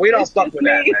it. Yeah, we don't It's fuck just with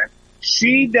that, me. man.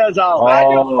 She does all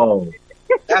Oh.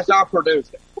 that. That's our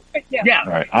producer. Yeah.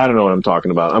 All right. I don't know what I'm talking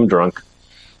about. I'm drunk.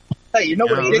 Hey, you know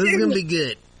what Oh, he this did? is gonna be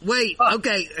good. Wait,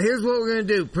 okay, here's what we're gonna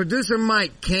do. Producer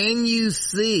Mike, can you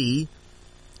see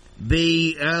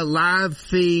the live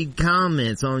feed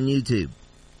comments on YouTube?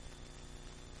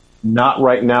 Not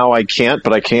right now, I can't,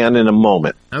 but I can in a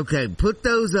moment. Okay, put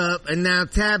those up. And now,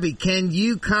 Tabby, can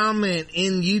you comment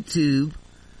in YouTube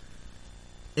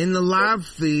in the live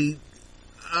feed?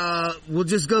 We'll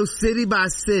just go city by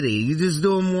city. You just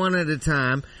do them one at a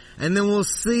time, and then we'll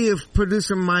see if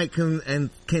producer Mike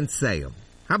can say them.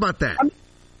 How about that?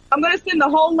 I'm going to send the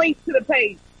whole link to the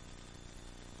page.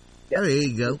 Oh, there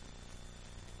you go.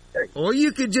 Or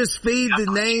you could just feed the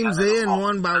names in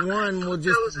one by one. We'll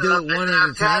just do it one at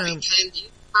a time.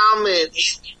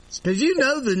 Because you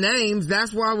know the names.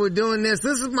 That's why we're doing this.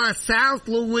 This is my South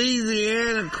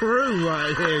Louisiana crew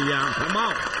right here, y'all. Come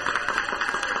on.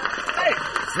 Hey,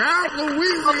 South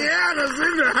Louisiana's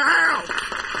in the house.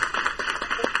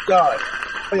 God.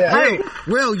 Yeah. Hey,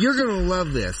 well, you're going to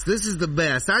love this. This is the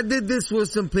best. I did this with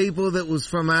some people that was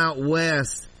from out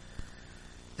west.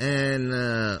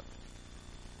 And,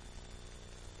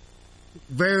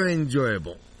 very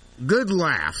enjoyable. Good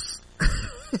laughs.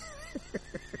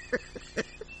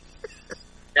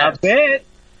 I bet.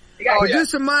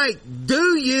 Producer Mike,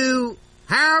 do you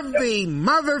have the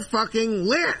motherfucking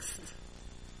list?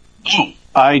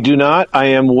 I do not. I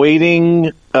am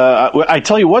waiting. I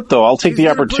tell you what, though, I'll take the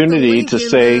opportunity to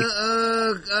say.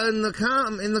 In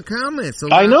the comments.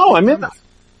 I know. I'm in.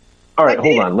 All right,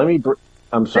 hold on. Let me.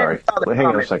 I'm sorry. Hang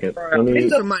on a second. Let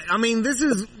me. I mean, this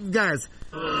is, guys.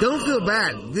 Don't feel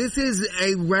bad. This is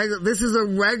a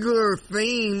regular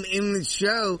theme in the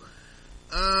show.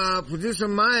 Producer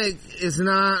Mike is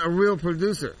not a real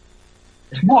producer.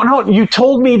 Well, no, you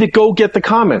told me to go get the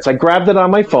comments. I grabbed it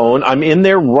on my phone. I'm in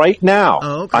there right now.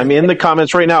 Oh, okay. I'm in the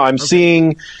comments right now. I'm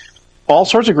seeing all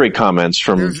sorts of great comments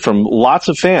from lots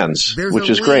of fans, which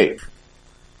is great.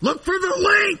 Look for the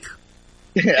link.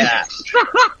 Yeah.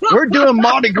 We're doing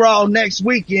Mardi Gras next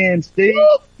weekend, Steve.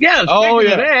 Yeah. Oh,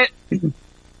 yeah. That,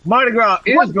 Mardi Gras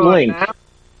is going down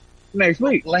next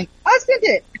week. I sent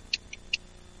it.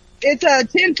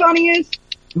 It's 10 funniest.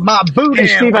 My Buddha. Hey,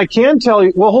 Steve, I can tell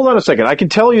you. Well, hold on a second. I can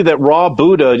tell you that Raw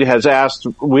Buddha has asked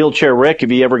Wheelchair Rick if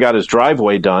he ever got his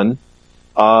driveway done.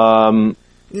 You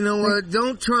know what?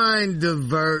 Don't try and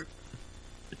divert.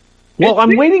 Well,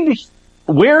 I'm waiting to.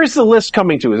 Where is the list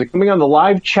coming to? Is it coming on the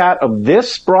live chat of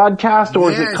this broadcast,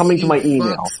 or is it coming to my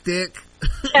email? Stick.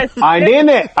 I'm in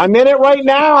it. I'm in it right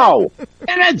now.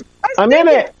 I'm in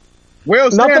it.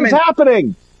 Will Nothing's Simmons.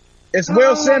 happening. It's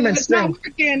Will Simmons It's not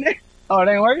thing. working. Oh, it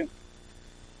ain't working?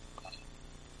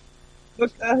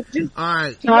 Look, All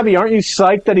right. Tabby, aren't you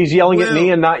psyched that he's yelling at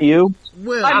me and not you?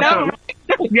 Well, I know.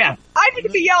 Yeah. I need to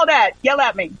be yelled at. Yell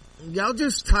at me. Y'all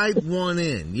just type one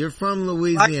in. You're from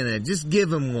Louisiana. Just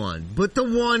give him one. Put the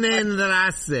one in that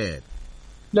I said.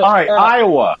 All right,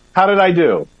 Iowa. How did I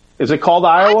do? Is it called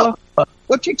Iowa?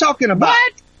 What you talking about?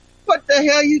 What the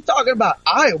hell you talking about?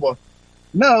 Iowa?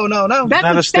 No. Is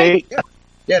that a state?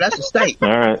 Yeah, that's a state. All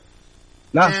right.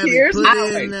 No, Tabby, here's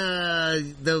put in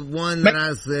the one that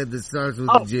I said that starts with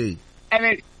a G. And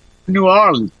it's New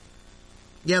Orleans.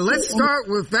 Yeah, let's start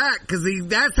with that, because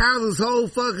that's how this whole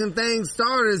fucking thing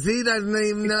started. Is he doesn't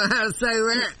even know how to say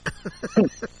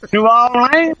that. New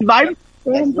Orleans, baby.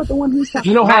 Put the one who's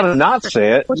You know how to not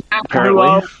say it,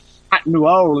 apparently. New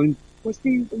Orleans. What's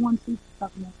the one she's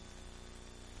talking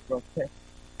about? Okay.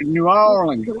 New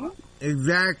Orleans.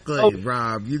 Exactly,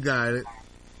 Rob. You got it.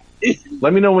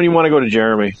 Let me know when you want to go to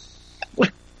Jeremy.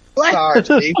 Sorry,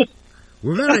 Steve.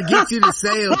 We're gonna get you to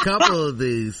say a couple of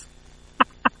these.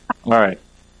 All right.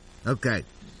 Okay.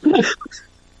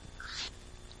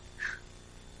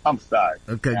 I'm sorry.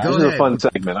 Okay, This go is ahead. a fun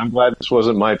segment. I'm glad this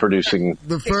wasn't my producing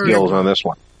The first skills on this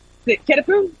one. Is it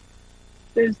Ketapoo?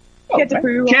 There's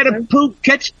Ketapoo. Ketapoo,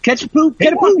 Ketapoo,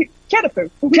 Ketapoo,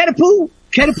 Ketapoo.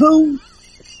 Ketapoo.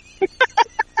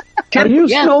 Are you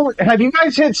still? Have you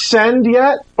guys hit send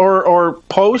yet, or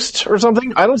post or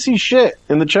something? I don't see shit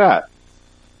in the chat.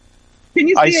 Can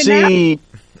you see I it see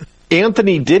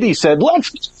Anthony Diddy said,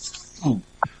 "Let's."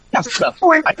 That's the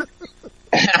point.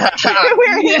 now?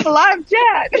 We're in the live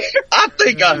chat. I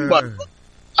think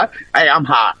hey, I'm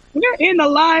hot. We're in the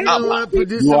live. You know what,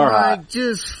 producer You are Mike,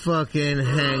 just fucking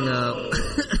hang up.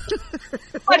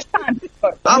 Much time.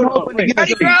 I'm hoping to get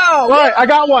you. All right, I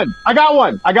got one. I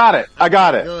got it.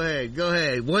 Go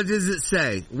ahead. What does it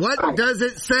say? What does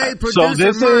it say, producer So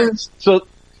this Mike?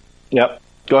 Yep.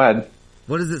 Go ahead.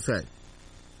 What does it say?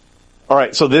 All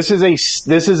right. So this is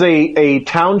a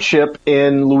township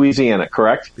in Louisiana,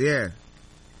 correct? Yeah.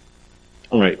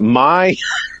 All right. My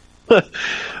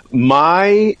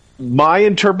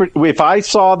if I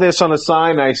saw this on a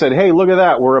sign, I said, "Hey, look at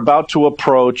that. We're about to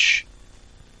approach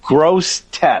Gross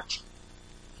Tet."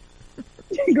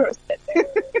 Gross.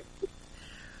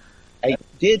 I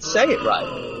did say it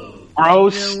right.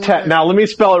 Gross Tet. Now let me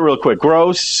spell it real quick.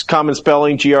 Gross, common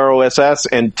spelling, Gross,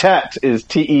 and Tet is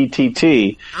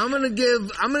Tett. I'm gonna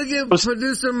give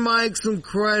producer Mike some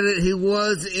credit. He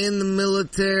was in the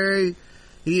military.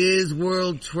 He is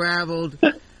world traveled.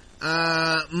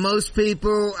 Most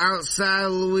people outside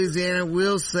of Louisiana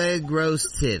will say gross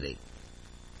titty.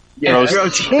 Yeah,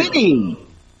 Gross titty.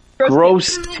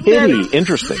 Gross titty.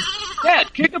 Interesting. Yeah,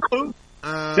 Kickapoo.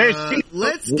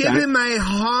 Let's give him a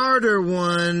harder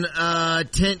one,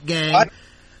 Tent Gang.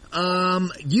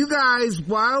 You guys,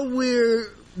 while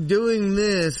we're doing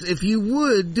this, if you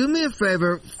would, do me a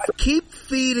favor, keep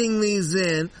feeding these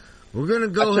in. We're going to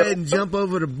go ahead and jump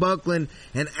over to Buckland,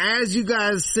 and as you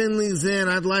guys send these in,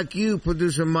 I'd like you,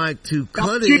 producer Mike, to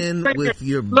cut in with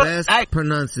your best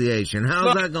pronunciation.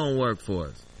 How's that going to work for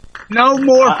us? No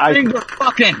more finger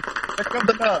fucking.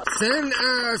 Send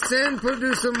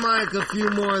producer Mike a few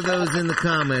more of those in the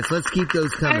comments. Let's keep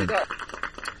those coming.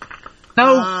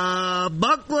 No.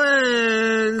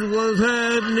 Buckland, what's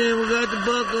happening? We got the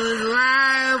Buckland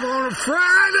live on a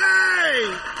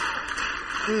Friday.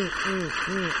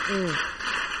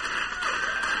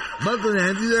 Buckland,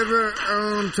 have you ever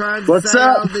tried to What's say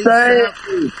up, all these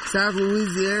Sam? South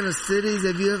Louisiana cities?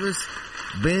 Have you ever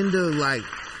been to like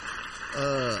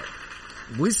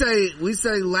we say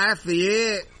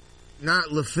Lafayette,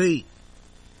 not Lafitte.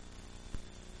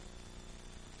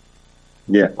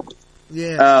 Yeah.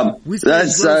 Yeah.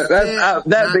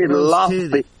 That'd be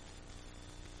Lafayette.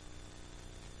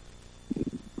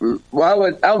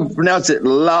 Well, I would pronounce it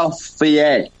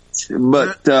Lafayette,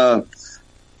 but yes,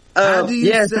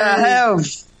 I have.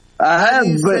 How do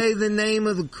you but say the name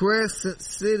of the Crescent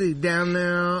City down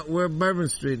there where Bourbon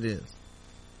Street is?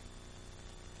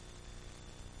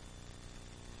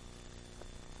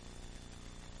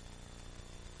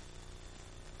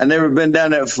 I never been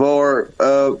down that far,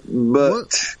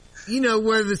 but you know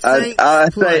where the Saints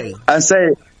play. I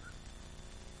say,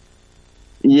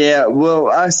 yeah. Well,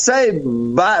 I say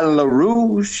Baton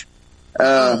Rouge.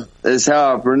 Is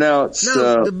how I pronounce.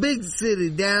 No, the big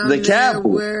city down the there capital.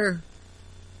 where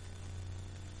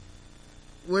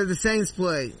the Saints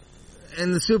play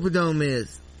and the Superdome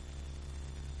is.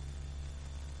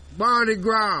 Mardi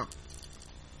Gras.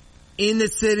 In the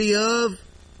city of?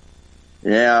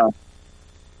 Yeah.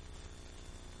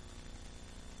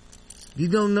 You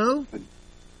don't know?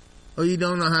 Or you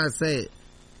don't know how to say it?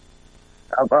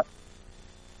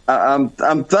 I'm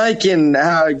thinking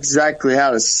exactly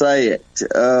how to say it.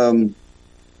 I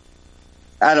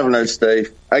don't know,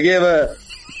 Steve.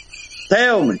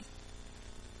 Tell me.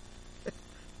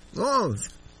 Lawrence.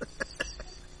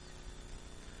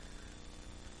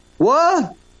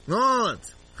 What?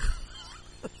 Lawrence.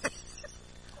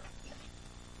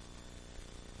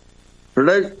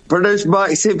 Produce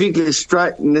Mike, see if you can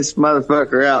straighten this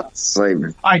motherfucker out this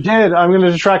evening. I did. I'm going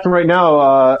to distract him right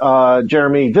now,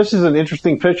 Jeremy. This is an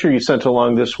interesting picture you sent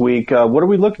along this week. What are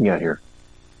we looking at here?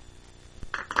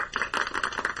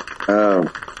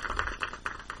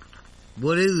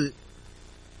 What is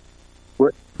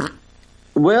it?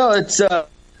 Well, it's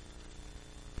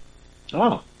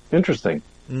Oh, interesting.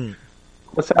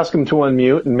 Let's ask him to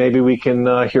unmute, and maybe we can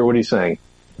hear what he's saying.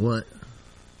 What?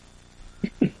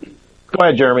 Go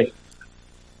ahead, Jeremy.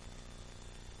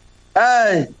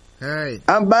 Hey,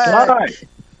 I'm back. Hi.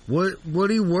 What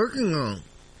are you working on?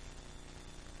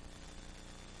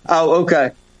 Oh,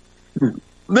 okay.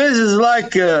 This is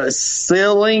like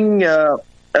ceiling.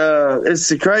 It's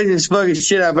the craziest fucking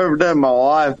shit I've ever done in my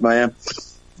life, man.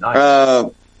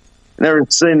 Nice. Never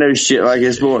seen no shit like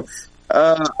this before.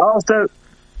 Also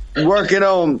working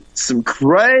on some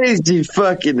crazy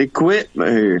fucking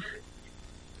equipment here.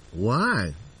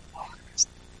 Why?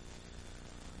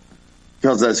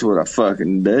 Because that's what I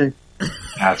fucking do.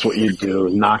 That's what you do.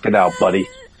 Knock it out, buddy.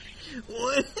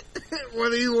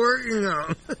 What are you working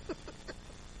on?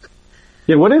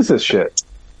 Yeah, what is this shit?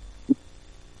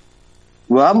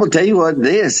 Well, I'm gonna tell you what it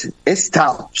is. It's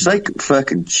top secret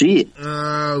fucking shit.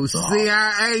 Oh,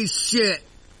 CIA shit.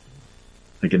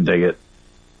 I can dig it.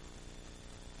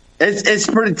 It's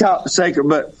pretty top secret,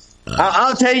 but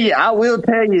I'll tell you, I will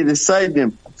tell you to save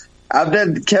them. I've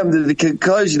done come to the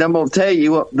conclusion. I'm gonna tell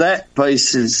you what that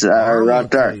place is right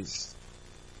there.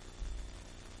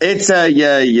 It's a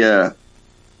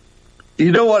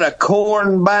you know what a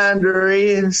corn binder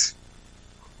is?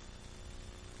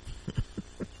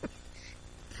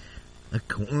 A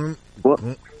corn.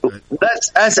 Well,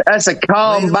 that's a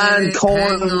combine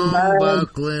corn binder.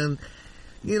 Buckland.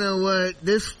 You know what?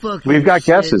 This fucking We've got shit,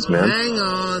 guesses, man. Hang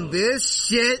on. This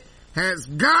shit has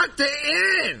got to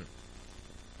end.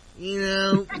 You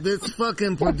know, this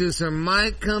fucking producer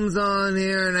Mike comes on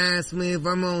here and asks me if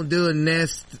I'm gonna do a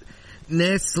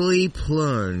Nestle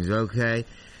plunge, okay?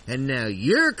 And now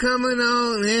you're coming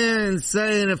on here and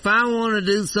saying if I want to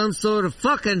do some sort of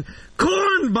fucking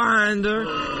corn binder.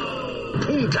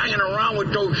 Hanging around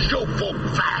with those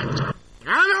showfolk facts.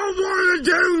 I don't want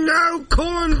to do no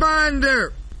corn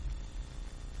binder.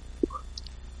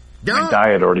 My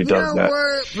diet already does that.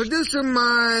 What? Producer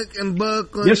Mike and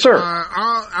Buckland. Yes, sir.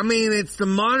 It's the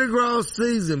Mardi Gras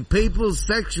season. People's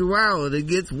sexuality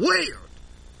gets weird.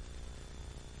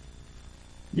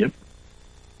 Yep.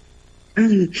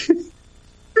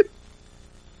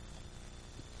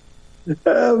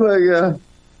 Oh my god.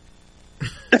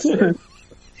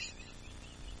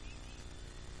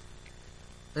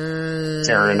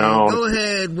 Carrying on. Go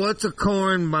ahead. What's a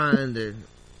corn binder?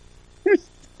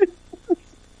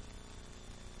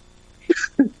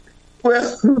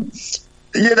 Well,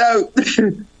 you know,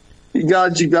 you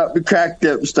got me cracked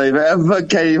up, Steve. I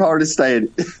can't even hardly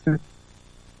stand it.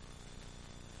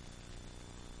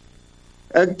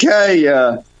 Okay,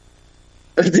 a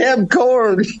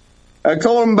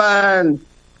corn bind,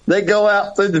 they go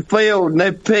out through the field and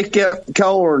they pick up the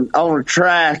corn on a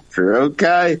tractor,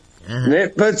 okay? And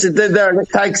it puts it in there and it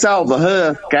takes all the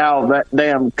husk out of that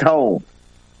damn corn.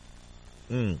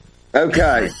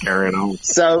 Okay. Carrying on.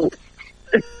 So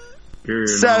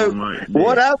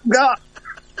what I've got...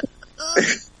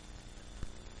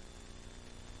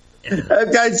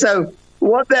 Okay, so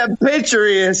what that picture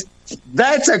is,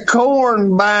 that's a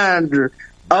corn binder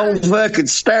on fucking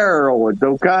steroids,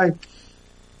 okay?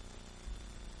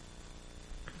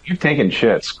 You're taking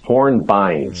shits. Corn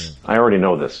binds. I already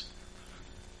know this.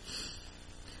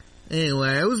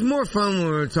 Anyway, it was more fun when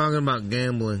we were talking about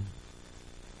gambling.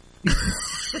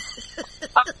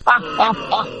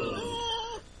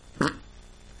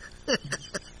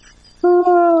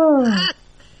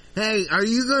 Hey, are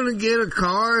you going to get a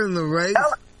car in the race?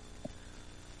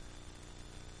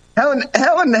 How in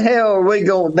the hell are we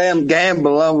going to damn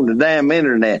gamble on the damn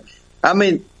internet? I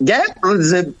mean,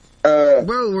 gambling's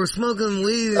bro, we're smoking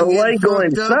weed and getting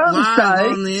fucked up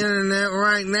live on the internet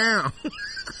right now.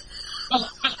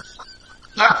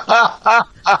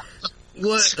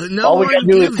 What? No all we one gotta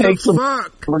do is gives take a some.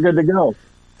 fuck. We're good to go.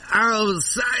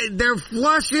 They're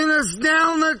flushing us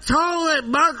down the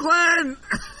toilet, Buckland.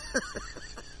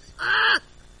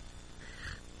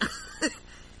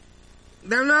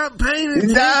 They're not paying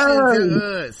attention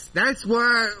to us. That's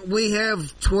why we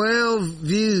have 12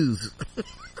 views.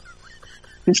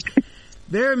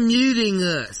 They're muting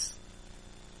us.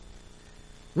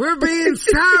 We're being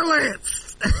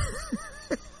silenced.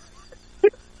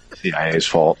 CIA's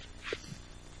fault.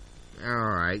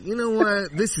 Alright, you know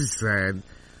what? This is sad.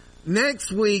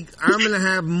 Next week, I'm gonna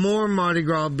have more Mardi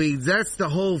Gras beads. That's the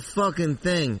whole fucking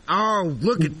thing. Oh,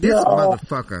 look at this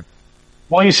motherfucker.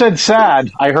 Well, you said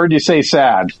sad. I heard you say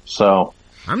sad, so.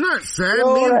 I'm not sad.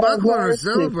 Me and Buckland are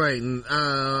celebrating.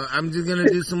 I'm just gonna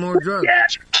do some more drugs.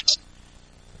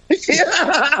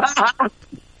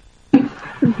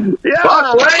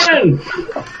 Buckland!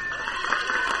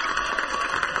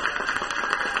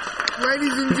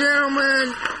 Ladies and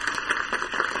gentlemen,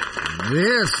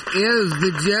 this is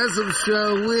the Jessup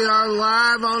Show. We are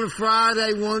live on a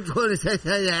Friday, 126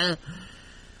 a.m.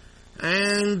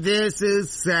 And this is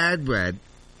Sad Bread.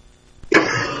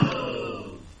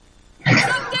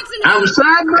 I'm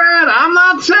sad bread. I'm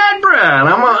not sad bread.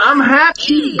 I'm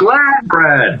happy, glad,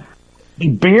 Brad? The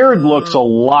beard looks a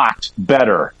lot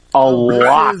better. A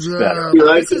lot better. You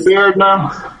like the beard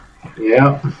now?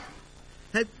 Yeah.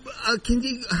 Hey,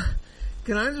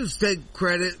 can I just take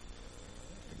credit,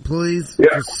 please,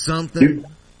 Yeah. for something?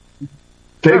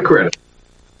 Take credit.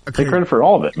 Take credit for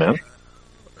all of it, man.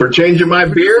 For changing my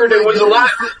beard, it was a lot.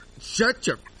 Shut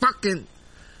your fucking...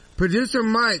 Producer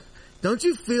Mike, don't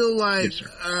you feel like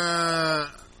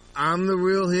I'm the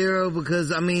real hero?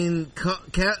 Because, I mean,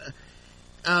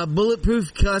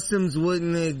 Bulletproof Customs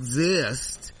wouldn't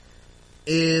exist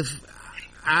if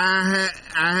I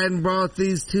hadn't brought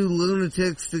these two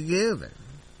lunatics together.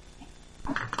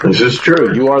 This is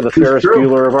true. You are the Ferris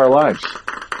Bueller of our lives.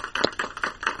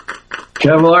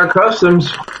 Kevlar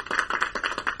Customs.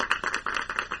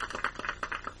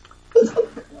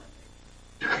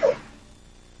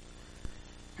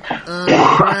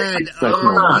 Brad,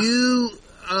 are you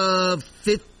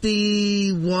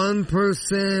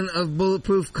 51% of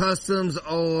Bulletproof Customs,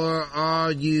 or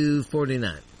are you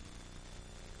 49?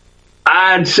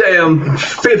 I'd say I'm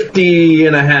 50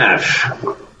 and a half.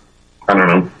 I don't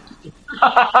know.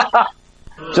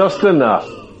 Just enough.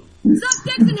 Suck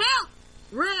dicks and help!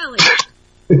 Really?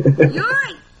 You're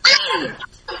an idiot!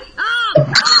 Oh,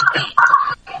 fuck it!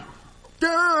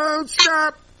 Don't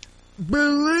stop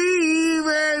believing.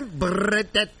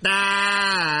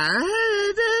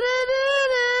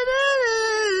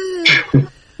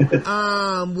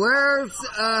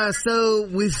 So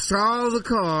we saw the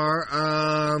car.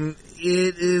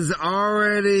 It is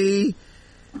already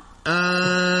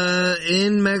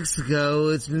in Mexico.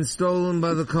 It's been stolen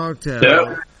by the cartel.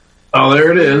 Yep. Oh,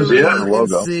 there it is. Yeah. You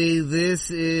can see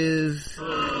this is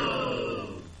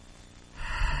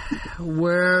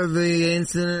where the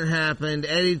incident happened.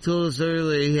 Eddie told us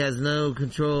earlier he has no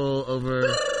control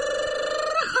over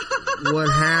what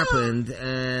happened,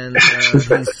 and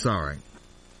he's sorry.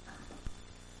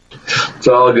 It's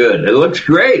all good. It looks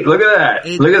great. Look at that.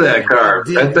 Look at that car.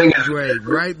 That thing is great.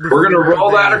 Right. We're going to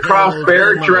roll that across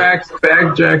Bear Tracks,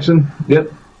 back Jackson.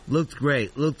 Yep. Looked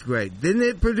great. Looked great. Didn't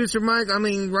it, Producer Mike? I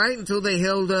mean, right until they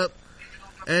held up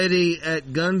Eddie at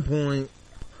gunpoint.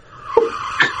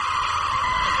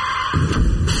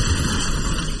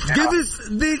 Give us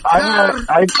the car.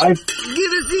 Give us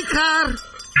the car.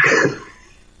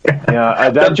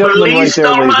 Yeah, that gentleman right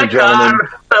there, ladies and gentlemen.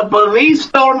 The police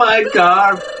stole my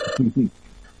car.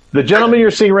 The gentleman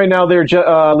you're seeing right now there,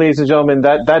 ladies and gentlemen,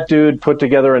 that dude put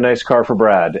together a nice car for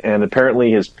Brad, and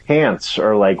apparently his pants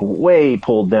are like way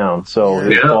pulled down, so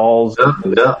his balls.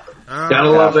 Gotta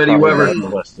love Eddie Weber.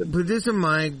 Producer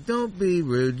Mike, don't be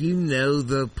rude. You know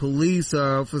the police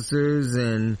officers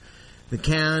in the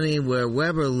county where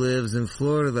Weber lives in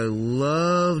Florida, they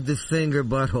love to finger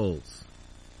buttholes.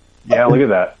 Yeah, look at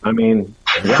that. I mean,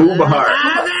 Cool Bahar.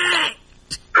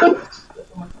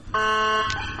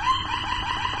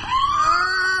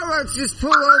 Let's just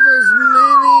pull over as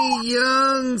many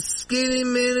young, skinny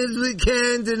men as we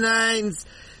can tonight and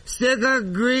stick our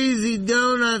greasy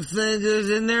donut fingers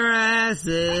in their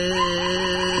asses.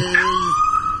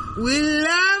 We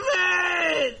love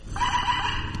it!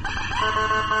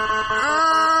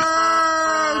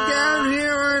 Oh, down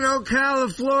here in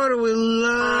Ocala, Florida, we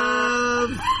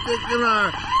love sticking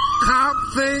our cop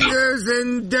fingers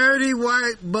in dirty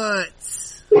white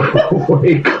butts. Where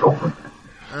you going?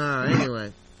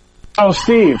 Anyway. Oh,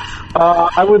 Steve,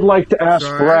 I would like to ask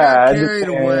Brad. I got carried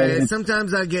away.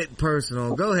 Sometimes I get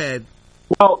personal. Go ahead.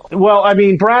 Well, I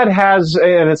mean, Brad has,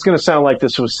 and it's going to sound like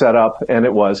this was set up, and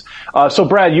it was. So,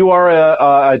 Brad, you are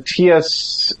a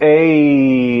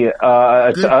TSA,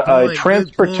 a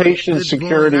transportation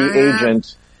security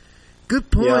agent. Good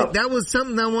point. Yeah. That was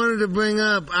something I wanted to bring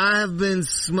up. I have been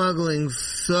smuggling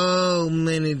so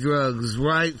many drugs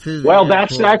right through the airport.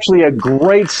 That's actually a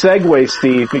great segue,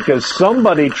 Steve, because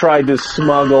somebody tried to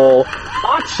smuggle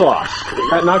hot sauce. Is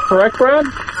that not correct, Brad?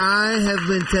 I have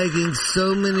been taking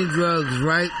so many drugs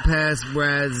right past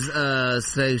Brad's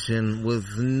station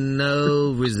with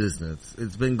no resistance.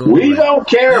 It's been going We don't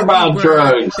care about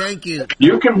drugs. Thank you.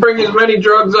 You can bring as many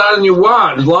drugs out as you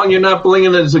want, as long as you're not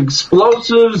bringing as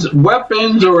explosives,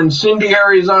 weapons, or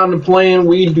incendiaries on the plane.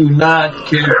 We do not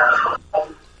care.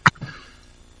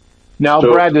 Now,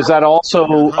 Brad, does that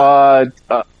also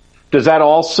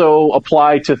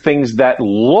apply to things that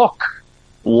look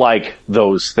like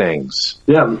those things?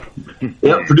 Yeah.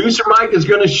 Producer Mike is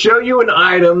going to show you an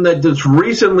item that just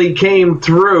recently came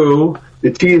through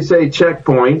the TSA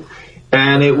checkpoint,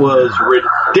 and it was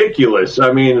ridiculous.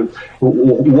 I mean,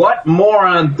 what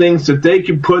moron thinks that they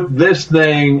could put this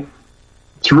thing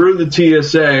through the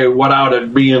TSA without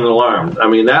it being alarmed? I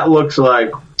mean, that looks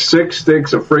like 6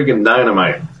 sticks of freaking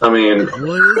dynamite. I mean,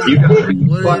 you gotta be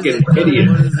fucking idiot.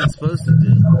 What is it supposed to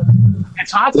do?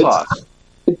 It's hot sauce.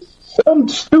 Some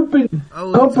stupid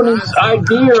company's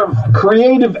idea of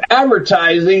creative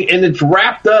advertising, and it's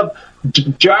wrapped up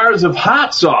jars of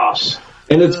hot sauce.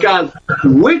 And it's got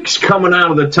wicks coming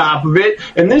out of the top of it,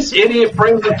 and this idiot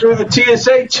brings it through the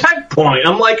TSA checkpoint.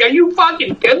 I'm like, are you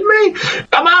fucking kidding me?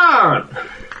 Come on!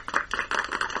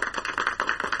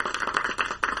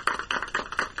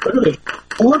 Look at it.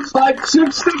 It looks like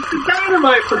 6 sticks of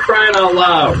dynamite, for crying out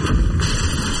loud.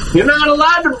 You're not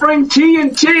allowed to bring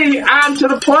TNT onto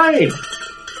the plane.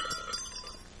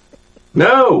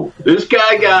 No, this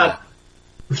guy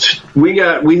we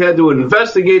had to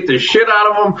investigate the shit out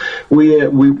of him. We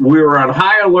were on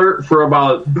high alert for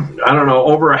about, I don't know,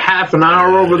 over a half an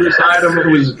hour over this item. It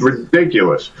was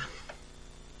ridiculous.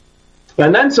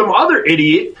 And then some other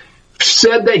idiot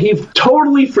said that he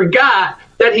totally forgot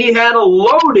that he had a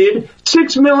loaded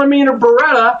 6mm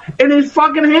Beretta in his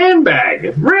fucking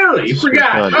handbag. Really? You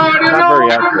forgot? Oh, I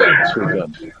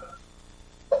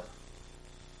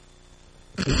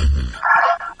didn't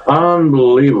know.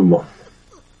 Unbelievable.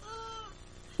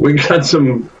 We got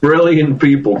some brilliant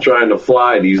people trying to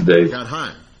fly these days. Got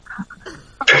high.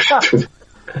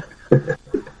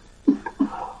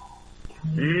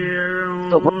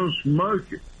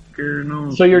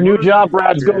 So your new job,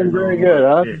 Brad's going very good,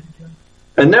 huh?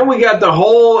 And then we got the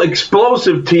whole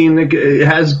explosive team that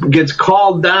gets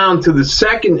called down to the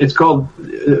second. It's called.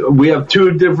 We have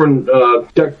 2 different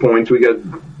checkpoints. We got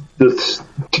this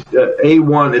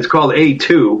A1. It's called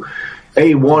A2.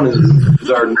 A1 is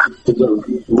our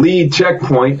lead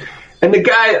checkpoint. And the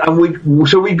guy,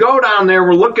 so we go down there.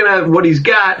 We're looking at what he's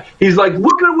got. He's like,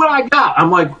 "Look at what I got."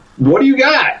 I'm like, "What do you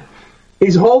got?"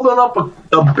 He's holding up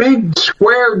a big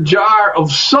square jar of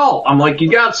salt. I'm like,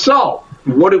 "You got salt?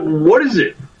 What is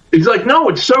it?" He's like, "No,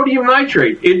 it's sodium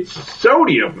nitrate. It's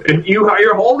sodium. And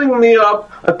you're holding me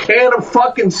up a can of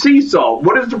fucking sea salt.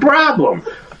 What is the problem?"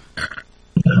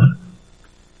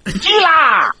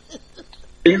 Gila!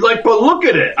 He's like, "But look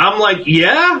at it." I'm like,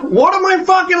 "Yeah? What am I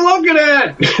fucking looking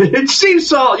at? It's sea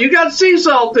salt. You got sea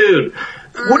salt, dude.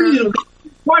 What is the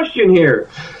question here?"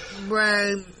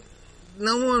 Brad,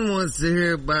 no one wants to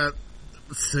hear about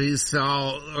sea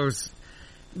salt or...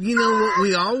 You know what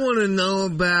we all want to know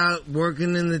about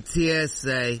working in the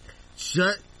TSA?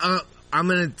 Shut up. I'm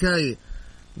going to tell you.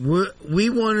 We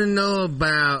want to know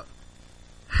about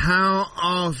how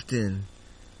often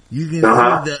you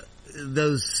can see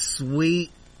those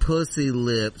sweet pussy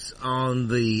lips on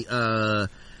the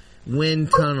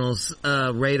wind tunnels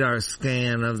radar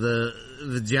scan of the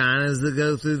vaginas that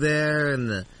go through there, and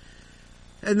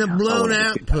the blown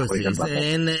out pussies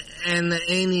and the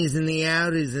innies and the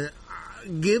outies. And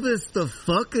give us the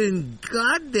fucking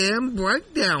goddamn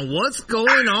breakdown. What's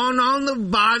going on the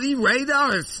body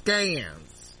radar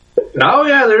scans? Oh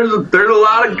yeah, there's a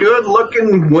lot of good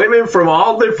looking women from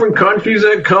all different countries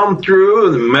that come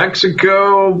through.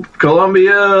 Mexico,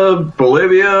 Colombia,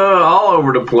 Bolivia, all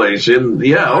over the place. And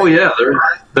yeah, oh yeah,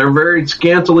 they're very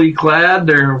scantily clad.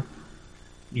 They're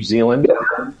New Zealand.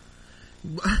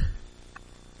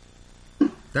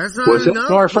 That's not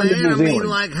enough, man. I mean,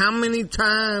 like, how many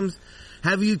times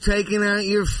have you taken out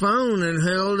your phone and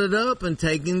held it up and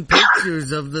taken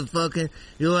pictures of the fucking...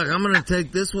 You're like, I'm going to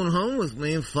take this one home with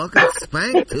me and fucking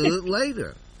spank to it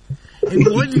later. And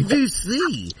what did you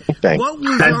see? What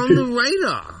was on the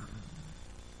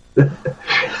radar?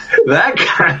 That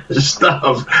kind of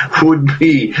stuff would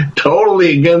be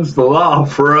totally against the law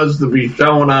for us to be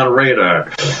showing on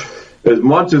radar. As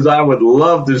much as I would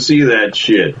love to see that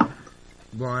shit.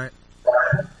 Right.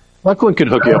 Bucklin could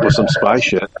hook you up with some spy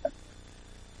shit.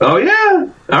 Oh, yeah.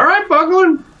 All right,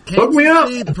 Bucklin. Hook me up.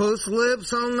 See puss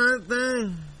lips on that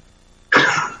thing?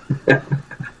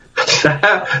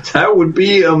 That would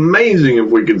be amazing if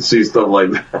we could see stuff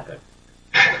like that.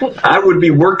 I would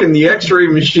be working the x-ray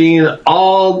machine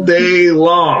all day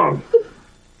long.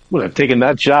 Would have taken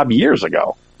that job years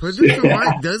ago. Producer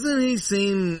Mike, doesn't he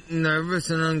seem nervous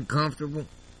and uncomfortable?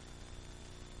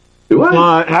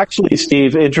 Actually,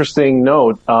 Steve, interesting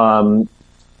note.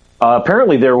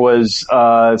 Apparently there was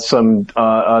some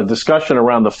discussion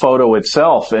around the photo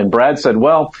itself, and Brad said,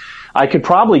 well, I could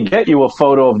probably get you a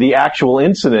photo of the actual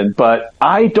incident, but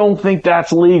I don't think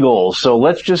that's legal, so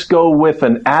let's just go with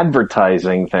an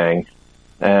advertising thing.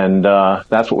 And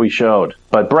that's what we showed.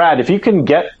 But Brad, if you can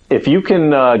get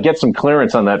some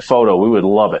clearance on that photo, we would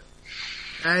love it.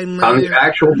 Hey, man, on the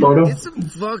actual photo? It's a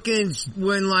fucking...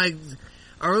 When, like...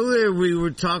 Earlier we were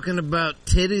talking about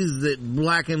titties that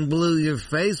black and blue your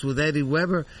face with Eddie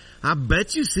Weber. I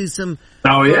bet you see some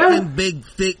fucking big,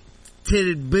 thick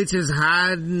big-titted bitches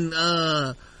hiding,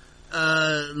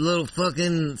 little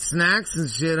fucking snacks and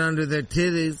shit under their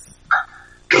titties.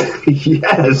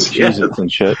 Yes, Jesus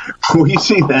and shit. We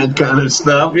see that kind of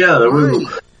stuff. Yeah, there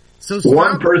was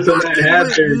one person that had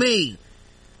their me.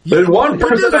 There's one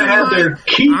person that had their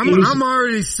keys. I'm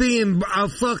already seeing a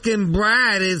fucking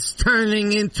Brad is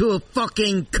turning into a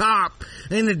fucking cop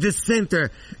and a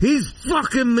dissenter. He's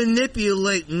fucking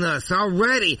manipulating us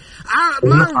already.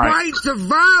 My rights are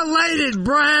violated,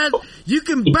 Brad. You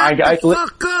can back the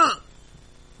fuck up.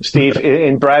 Steve,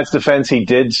 in Brad's defense, he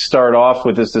did start off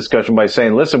with this discussion by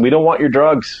saying, listen, we don't want your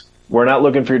drugs. We're not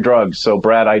looking for your drugs. So,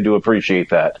 Brad, I do appreciate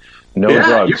that. No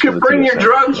drugs. You can bring your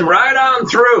drugs right on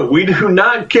through. We do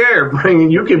not care.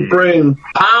 You can bring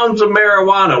pounds of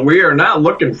marijuana. We are not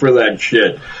looking for that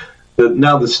shit.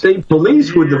 Now, the state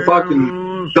police with the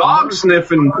fucking dog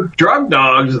sniffing drug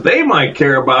dogs, they might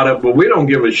care about it, but we don't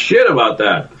give a shit about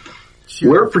that.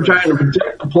 We're trying to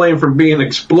protect the plane from being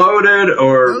exploded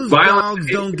or Those violent. dogs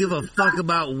don't give a fuck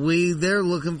about weed. They're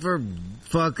looking for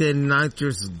fucking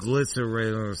nitrous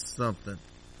glycerin or something.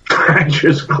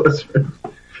 Nitrous glycerin.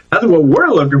 That's what we're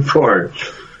looking for.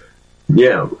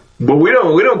 Yeah. But we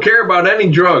don't care about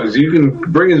any drugs. You can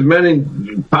bring as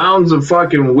many pounds of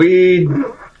fucking weed,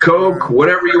 coke,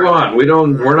 whatever you want.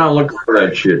 We're not looking for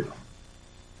that shit.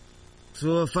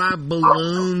 So if I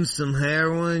balloon some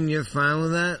heroin, you're fine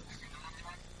with that?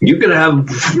 You could have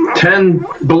 10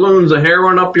 balloons of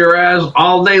heroin up your ass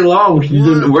all day long.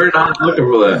 We're not looking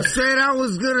for that. You said I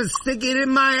was gonna stick it in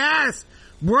my ass,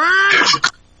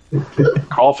 Brad!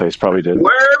 Callface probably did.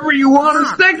 Wherever you want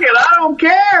to stick it, I don't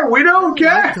care. We don't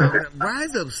care.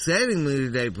 Brad's upsetting me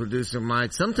today, producer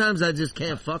Mike. Sometimes I just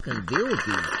can't fucking deal with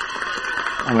you.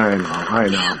 I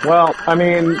know. Well, I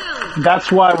mean,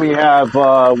 that's why we have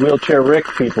Wheelchair Rick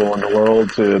people in the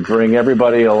world, to bring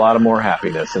everybody a lot of more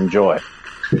happiness and joy.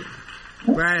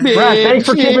 Brad, thanks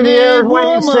for keeping the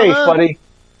airwaves safe, buddy.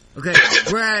 Okay,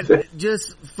 Brad,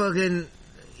 just fucking,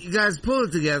 you guys pull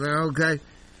it together, okay?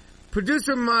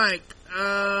 Producer Mike,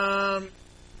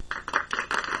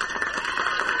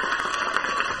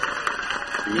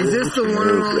 is this the one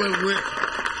and only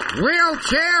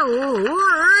wheelchair?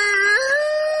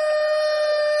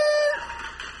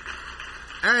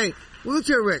 Hey,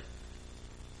 Wheelchair Rick.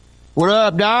 What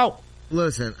up, dog?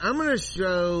 Listen, I'm gonna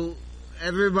show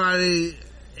everybody,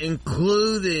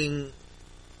 including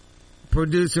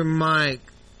producer Mike,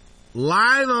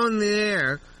 live on the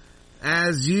air,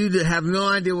 as you have no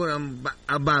idea what I'm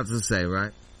about to say,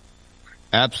 right?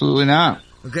 Absolutely not.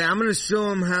 Okay, I'm going to show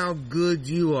them how good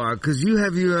you are, because you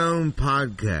have your own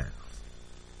podcast.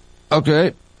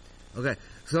 Okay. Okay,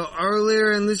 so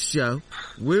earlier in the show,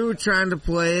 we were trying to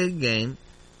play a game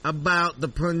about the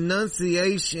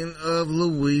pronunciation of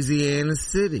Louisiana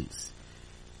cities.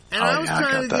 And I was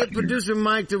trying to get producer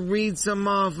Mike to read some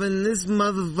off, and this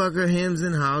motherfucker hems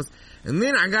and haws. And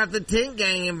then I got the tent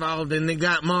gang involved, and it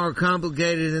got more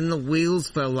complicated, and the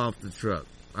wheels fell off the truck.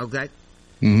 Okay?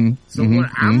 So what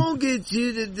I'm going to get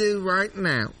you to do right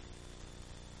now,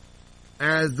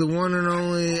 as the one and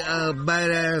only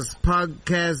badass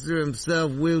podcaster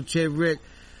himself, Wheelchair Rick,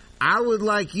 I would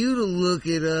like you to look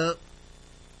it up,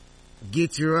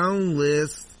 get your own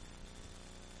list,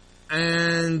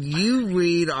 and you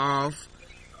read off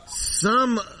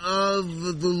some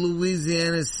of the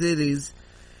Louisiana cities.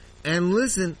 And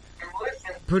listen,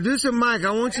 producer Mike, I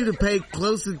want you to pay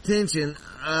close attention.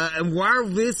 And while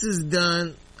this is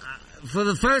done, for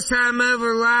the first time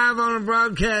ever live on a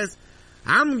broadcast,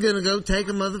 I'm gonna go take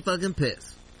a motherfucking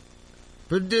piss.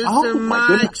 Producer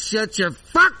Mike, shut your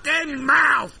fucking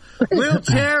mouth!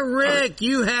 Wheelchair Rick,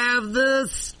 you have the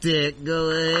stick. Go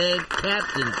ahead,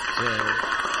 Captain Sir.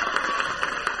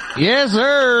 Yes,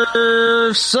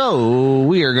 sir. So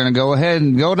we are going to go ahead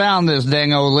and go down this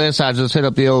dang old list. I just hit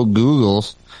up the old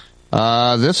Googles.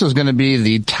 This is going to be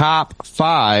the top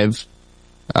 5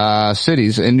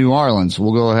 cities in New Orleans.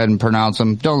 We'll go ahead and pronounce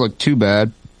them. Don't look too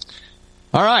bad.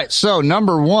 All right. So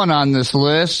number 1 on this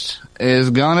list is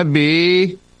going to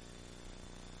be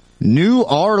New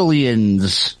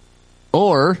Orleans,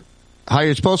 or how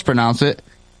you're supposed to pronounce it,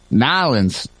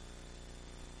 Nolens.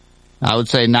 I would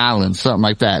say Nolens, something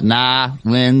like that.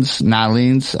 Nolens,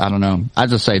 I don't know. I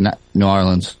just say New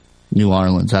Orleans. New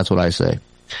Orleans, that's what I say.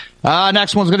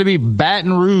 Next one's going to be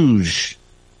Baton Rouge.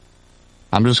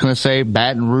 I'm just going to say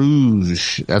Baton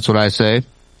Rouge. That's what I say.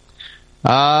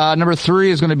 Number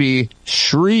 3 is going to be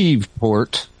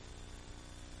Shreveport.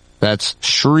 That's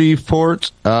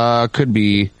Shreveport. Could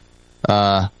be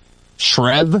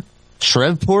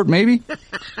Shreveport, maybe?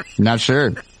 Not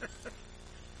sure.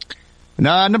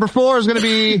 Number 4 is going to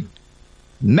be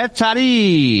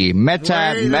Metairie. Wait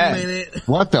a minute.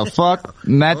 What the fuck?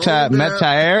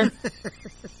 Metairie?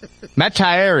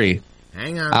 Metairie.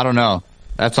 Hang on. I don't know.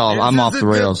 That's all. This I'm is off the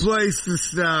rails. A good place to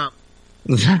stop.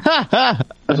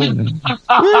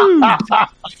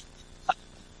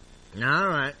 All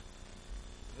right.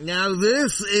 Now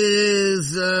this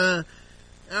is,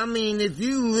 I mean, if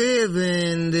you live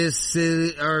in this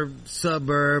city or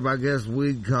suburb, I guess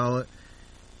we'd call it,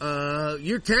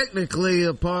 you're technically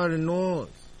a part of New Orleans.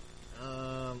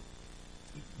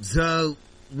 So,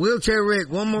 Wheelchair Rick,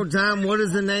 one more time, what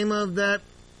is the name of that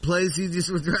place you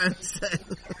just were trying to say?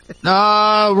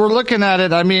 We're looking at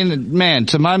it. I mean, man,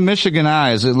 to my Michigan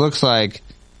eyes, it looks like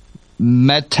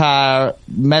Metairie.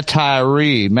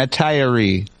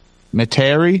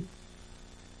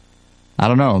 I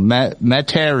don't know.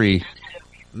 Metairie.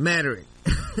 Metairie.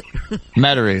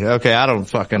 Okay, I don't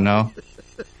fucking know.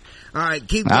 All right,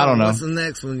 keep going. I don't know. What's the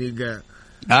next one you got?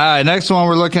 All right, next one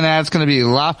we're looking at is going to be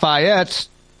Lafayette.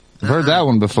 I've heard that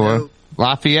one before. No.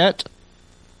 Lafayette.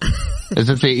 Is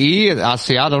it the E? I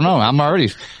don't know. I'm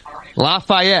already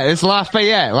Lafayette. It's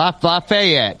Lafayette.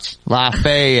 Lafayette.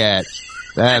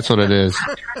 That's what it is.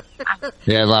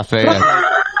 Yeah, Lafayette.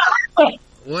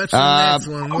 What's the next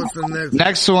one? What's the next one?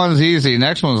 Next one's easy.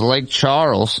 Next one's Lake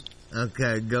Charles.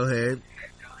 Okay, go ahead.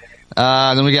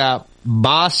 Then we got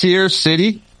Bossier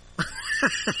City.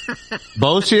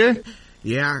 Bossier?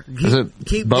 Yeah. Is it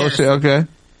keep Bossier? guessing. Okay.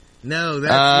 No, you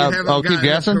haven't keep gotten it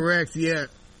guessing? correct yet.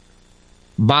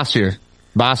 Bossier.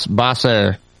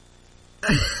 Bossier.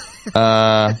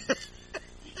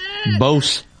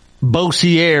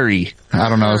 Bossieri. I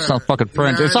don't know. It's not fucking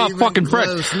French. It's all fucking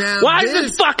close. French. Now Why is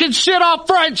this fucking shit all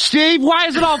French, Steve? Why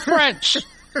is it all French?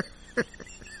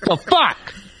 The fuck?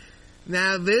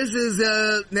 Now this is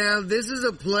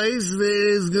a place that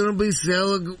is going to be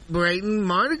celebrating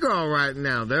Mardi Gras right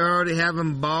now. They're already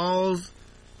having balls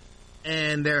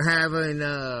and they're having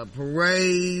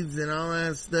parades and all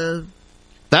that stuff.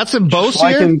 That's in Bossier?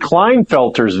 Like in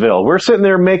Kleinfeltersville. We're sitting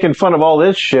there making fun of all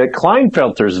this shit.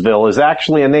 Kleinfeltersville is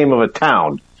actually a name of a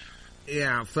town.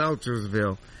 Yeah,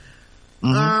 Feltersville.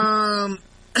 Mm-hmm.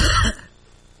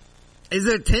 Is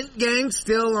the Tent Gang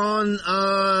still on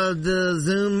the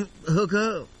Zoom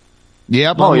hookup?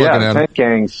 Yep, I'm looking at Tent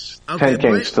Gang's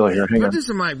still here. Hang on.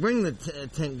 Producer Mike, bring the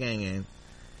Tent Gang in.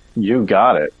 You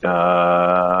got it.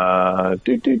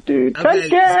 Tent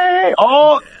Gang!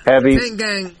 Oh, heavy. Tent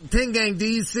Gang, do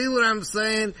you see what I'm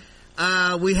saying?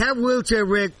 We have Wheelchair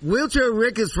Rick. Wheelchair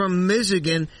Rick is from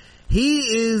Michigan. He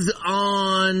is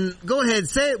on, go ahead,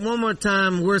 say it one more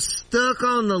time. We're stuck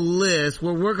on the list.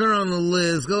 We're working on the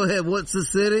list. Go ahead, what's the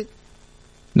city?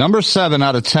 Number 7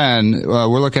 out of 10,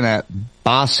 we're looking at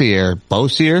Bossier.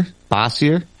 Bossier?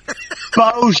 Bossier.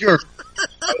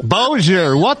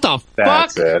 Bossier, what the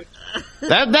That's fuck? it.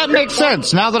 That makes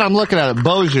sense now that I'm looking at it.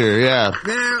 Bossier, yeah.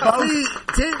 Now, see,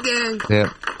 Tent Gang, Yeah.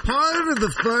 part of the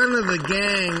fun of the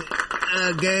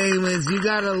game is you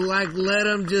gotta let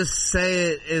them just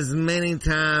say it as many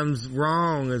times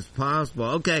wrong as possible.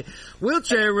 Okay,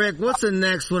 Wheelchair Rick, what's the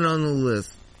next one on the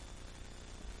list?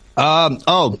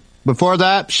 Before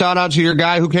that, shout out to your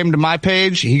guy who came to my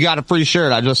page. He got a free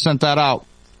shirt. I just sent that out.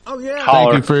 Oh yeah.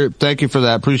 Thank you for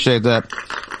that. Appreciate that.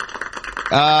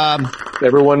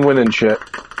 Everyone winning shit.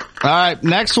 All right,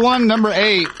 next one, number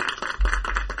 8.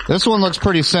 This one looks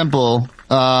pretty simple.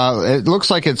 It looks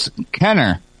like it's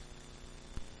Kenner.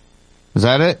 Is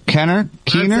that it? Keener?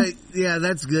 Yeah,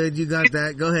 that's good. You got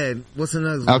that. Go ahead. What's the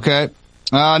next one? Okay.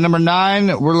 Number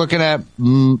 9, we're looking at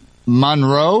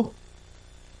Monroe.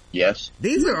 Yes.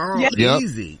 These are all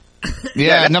easy.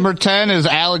 Yeah, number 10 is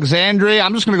Alexandria.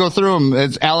 I'm just going to go through them.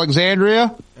 It's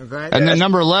Alexandria. Okay. And then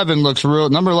number 11 looks real.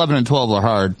 Number 11 and 12 are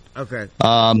hard. Okay.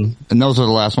 And those are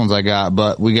the last ones I got.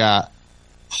 But we got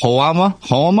Hoama.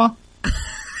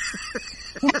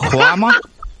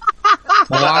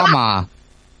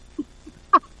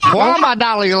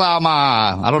 Dalai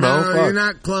Lama. I don't know. No, you're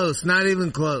not close. Not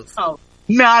even close. Oh,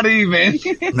 not even.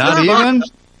 Not even?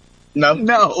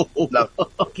 No.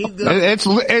 Keep going. It's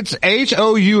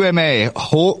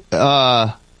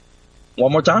Houma.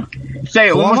 One more time. Say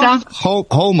it one more time.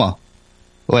 Houma.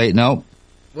 Wait, no.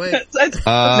 Wait. No.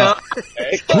 Huma.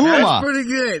 That's pretty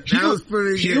good. That was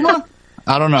pretty good. Huma?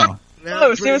 I don't know. That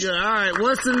was pretty good. All right,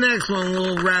 what's the next one?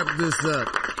 We'll wrap this up.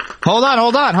 Hold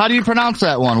on. How do you pronounce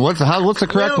that one? What's the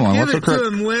correct one? Give What's the it correct? to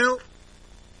him, Will.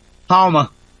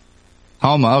 Houma.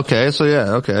 Okay, so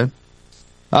yeah, okay.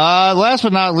 Last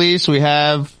but not least, we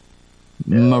have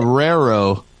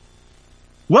Marrero.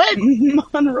 What?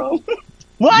 Monroe.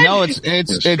 What? No, it's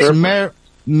Marrero.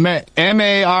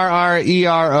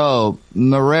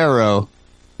 Marrero.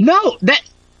 No,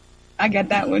 I got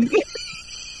that one.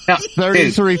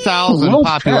 33,000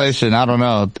 population. I don't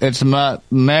know. It's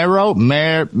Marrow.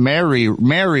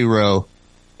 Monroe.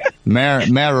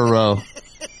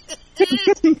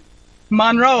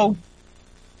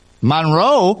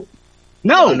 Monroe?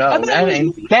 No,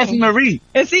 that's Marie.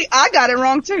 And see, I got it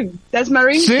wrong too. That's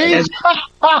Marie. See?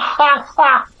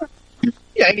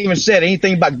 You ain't even said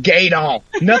anything about Gaydon.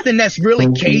 Nothing that's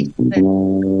really Kate.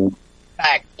 Gaydon?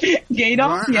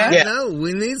 Yeah. I know.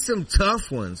 We need some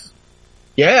tough ones.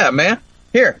 Yeah, man.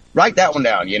 Here, write that one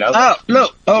down, you know. Oh,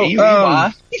 look.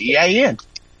 G-A-N.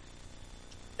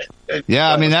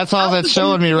 Yeah, I mean, that's all that's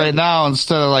showing me right now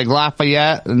instead of like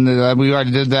Lafayette, and we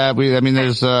already did that.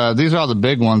 There's, these are all the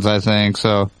big ones, I think,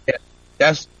 so. Yeah,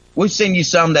 we'll send you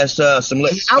some that's, some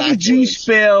lists. How would you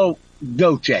spell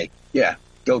Goche? Yeah,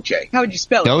 Goche. How would you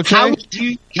spell it? Goche?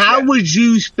 How would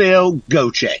you spell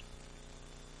Goche?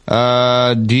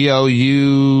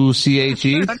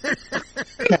 D-O-U-C-H-E?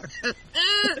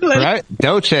 Right?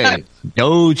 Doche, right?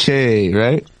 Go, Che.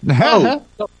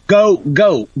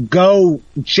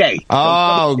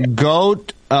 Oh,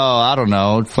 goat. Oh, I don't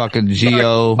know. Fucking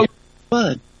G-O.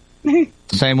 What?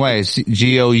 Same way.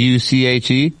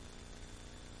 G-O-U-C-H-E?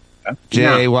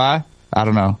 J-A-Y? I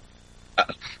don't know.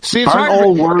 See, it's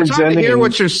hard to hear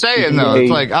what you're saying, though.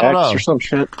 It's like, I don't know. Or some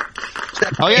shit.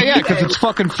 Oh, yeah, because it's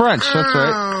fucking French. That's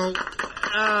right.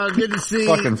 Oh, good to see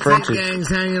fucking French gangs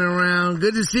hanging around.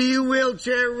 Good to see you,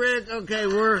 Wheelchair Rick. Okay,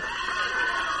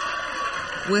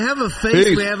 we have a face.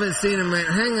 Peace. We haven't seen him yet.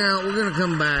 Hang out. We're going to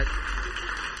come back.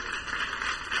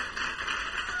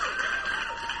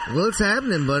 What's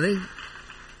happening, buddy?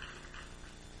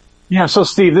 Yeah, so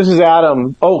Steve, this is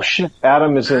Adam. Oh shit,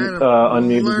 Adam isn't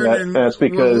unmuted yet. That's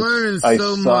because I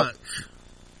suck.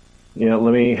 Yeah,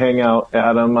 let me hang out,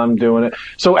 Adam. I'm doing it.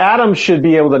 So Adam should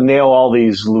be able to nail all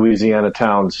these Louisiana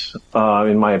towns,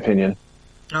 in my opinion.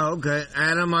 Oh, okay.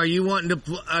 Adam, are you wanting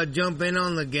to jump in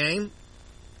on the game?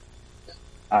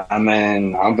 I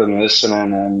mean, I've been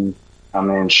listening,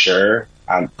 and sure.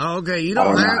 Okay, you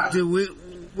don't have to.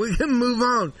 We can move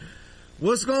on.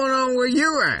 What's going on where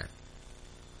you're at?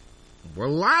 We're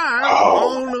live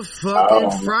on a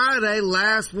fucking Friday,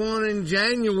 last one in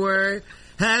January.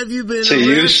 Have you been to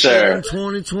you, sir, in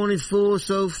 2024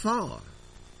 so far?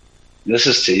 This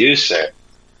is to you, sir.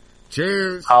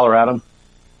 Cheers. Holler, Adam.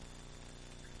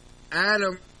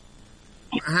 Adam,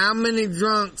 how many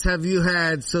drunks have you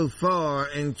had so far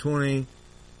in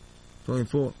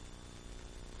 2024?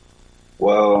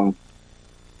 Well,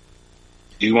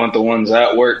 you want the ones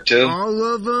at work too?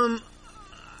 All of them.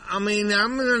 I mean,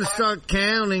 I'm going to start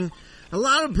counting. A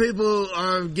lot of people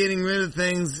are getting rid of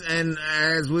things, and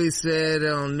as we said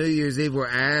on New Year's Eve,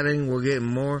 we're getting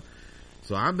more.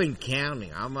 So I've been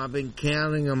counting. I've been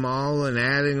counting them all and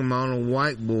adding them on a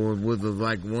whiteboard with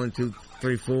like 1, 2,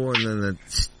 3, 4, and then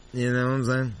you know what I'm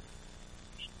saying?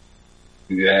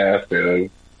 Yeah, I feel you.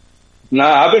 No,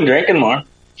 I've been drinking more.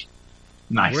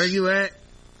 Nice. Where you at?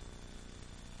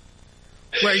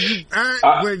 Where you at?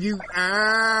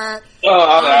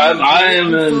 I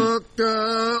am fucked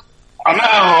up. I'm at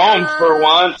home for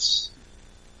once.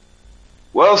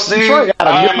 Well, Steve, that's right,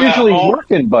 Adam. You're usually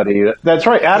working, buddy. That's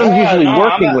right. Adam's usually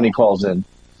working when he calls in.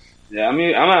 Yeah, I'm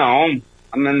at home.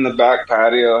 I'm in the back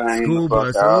patio hanging school the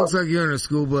fuck bus. out. It looks like you're in a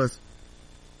school bus.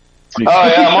 Oh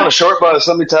yeah, I'm on a short bus.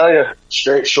 Let me tell you,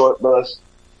 straight short bus.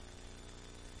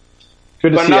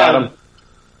 Good to see Adam.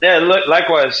 Yeah, look.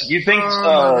 Likewise, you think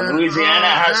Louisiana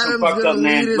has some fucked up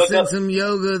names? Look up some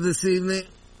yoga this evening.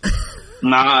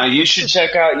 Nah, you should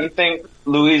check out. You think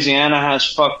Louisiana has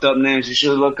fucked up names? You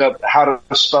should look up how to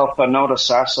spell Fanota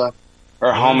Sasa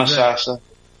or Homosassa.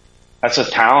 That's a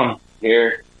town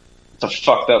here. It's a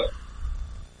fucked up,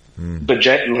 but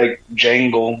like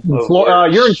jangle.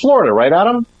 You're in Florida, right,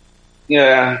 Adam?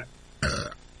 Yeah.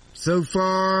 So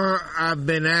far, I've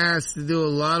been asked to do a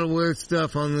lot of weird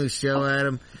stuff on this show,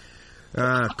 Adam.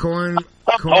 Corn.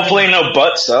 Hopefully, no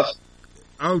butt stuff.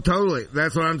 Oh, totally.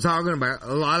 That's what I'm talking about.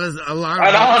 A lot of.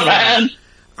 Right on, man.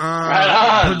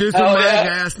 Right on. Producer Mike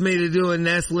asked me to do a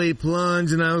Nestle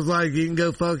plunge, and I was like, "You can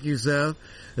go fuck yourself."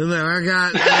 And then I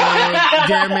got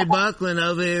Jeremy Buckland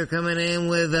over here coming in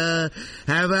with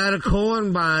how about a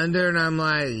corn binder? And I'm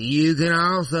like, "You can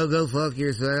also go fuck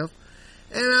yourself."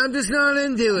 And I'm just not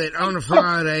into it on a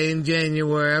Friday in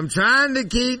January. I'm trying to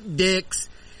keep dicks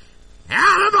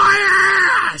out of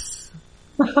my ass.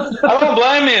 I don't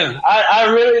blame you.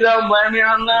 I really don't blame you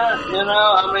on that. You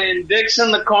know, I mean, dicks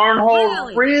in the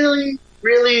cornhole really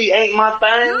ain't my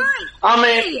thing. I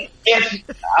mean,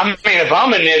 if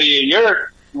I'm an idiot,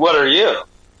 what are you?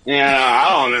 You know, I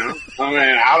don't know.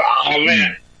 I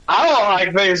mean, I don't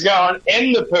like things going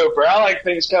in the pooper. I like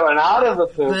things coming out of the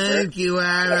pooper. Thank you,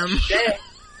 Adam.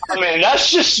 I mean, that's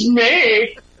just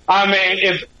me. I mean,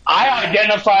 if I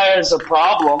identify as a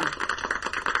problem.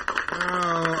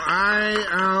 Oh,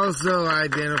 I also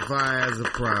identify as a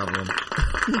problem.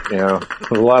 Yeah,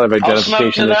 there's a lot of identification I'll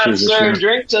smoke to that, issues. sir.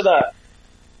 Drink to that.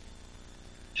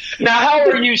 Now, how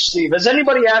are you, Steve? Has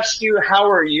anybody asked you, how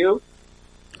are you?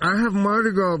 I have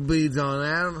Mardi Gras beads on,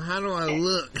 Adam. How do I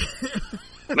look?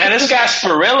 Man, this guy's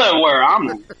Spirilla where I'm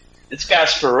at. This guy's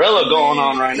Spirilla going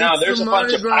on right now. There's a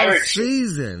bunch of pirate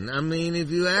season. I mean,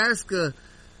 if you ask a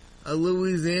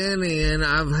Louisianian,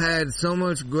 I've had so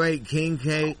much great king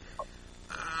cake.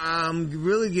 I'm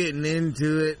really getting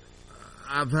into it.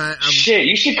 Shit,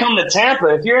 you should come to Tampa.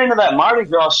 If you're into that Mardi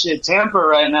Gras shit, Tampa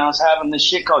right now is having this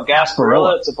shit called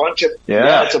Gasparilla. It's a bunch of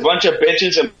it's a bunch of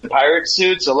bitches in pirate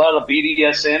suits, a lot of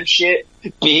BDSM shit,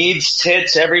 beads,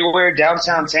 tits everywhere.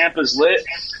 Downtown Tampa's lit.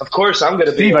 Of course, I'm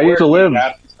gonna be. Steve, I used to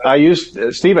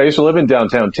live in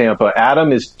downtown Tampa.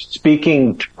 Adam is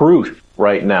speaking truth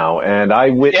right now, and I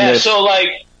witnessed. Yeah, so like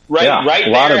right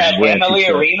there at Amalie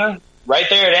Arena. Right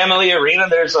there at Amalie Arena,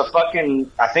 there's a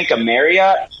fucking, I think a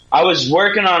Marriott. I was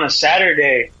working on a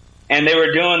Saturday, and they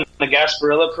were doing the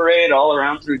Gasparilla parade all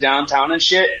around through downtown and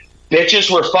shit.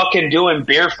 Bitches were fucking doing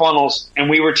beer funnels,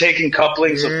 and we were taking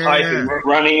couplings of pipe and we're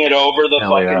running it over the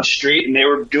fucking street, and they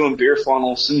were doing beer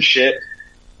funnels and shit.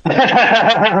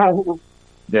 Yeah,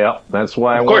 that's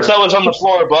why. Of course, I was on the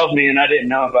floor above me, and I didn't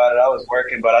know about it. I was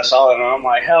working, but I saw it, and I'm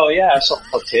like, hell yeah, I saw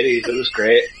titties. It was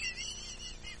great.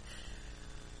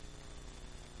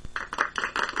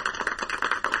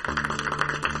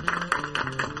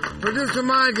 Producer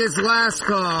Mike, it's last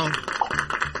call.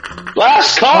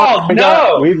 Last call?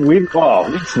 No!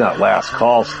 It's not last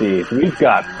call, Steve. We've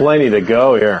got plenty to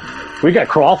go here. We got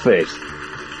Crawlface.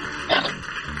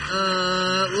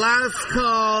 Last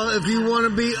call. If you want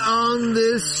to be on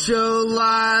this show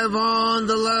live on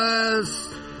the last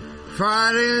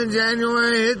Friday in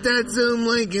January, hit that Zoom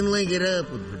link and link it up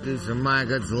with Producer Mike.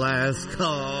 It's last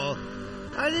call.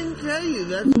 I didn't tell you.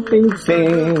 That's what because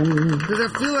I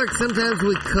feel like sometimes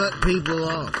we cut people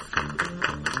off.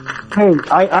 Hey,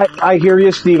 I hear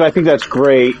you, Steve. I think that's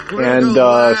great. And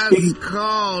Steve,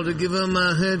 call to give him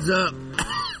a heads up.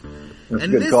 That's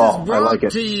and a good this call. is brought I like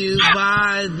it. to you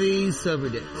by the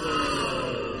Subject.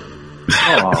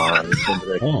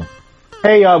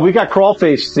 Hey, we got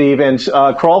Crawlface, Steve, and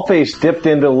Crawlface dipped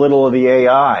into a little of the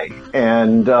AI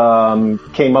and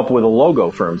came up with a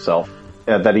logo for himself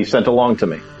that he sent along to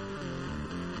me.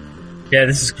 Yeah,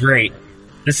 this is great.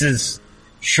 This is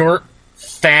short,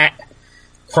 fat,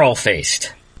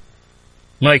 crawl-faced.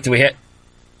 Mike, do we hit?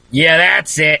 Yeah,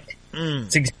 that's it.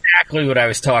 It's exactly what I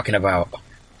was talking about.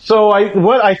 So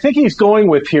what I think he's going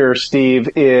with here, Steve,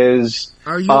 is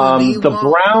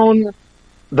the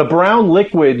brown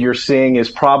liquid you're seeing is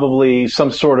probably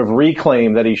some sort of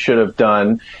reclaim that he should have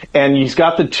done, and he's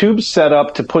got the tube set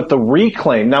up to put the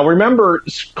reclaim. Now remember,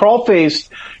 Crawlface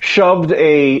shoved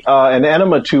an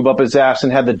enema tube up his ass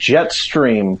and had the jet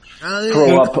stream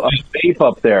throw up a vape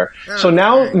up there. So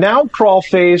now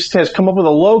Crawlface has come up with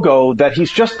a logo that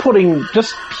he's just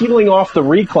peeling off the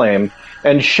reclaim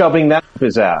and shoving that up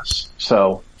his ass.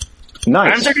 So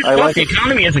nice. I like the it.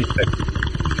 economy isn't good.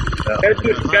 That's what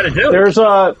you gotta do.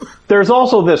 There's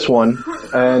also this one,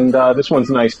 and this one's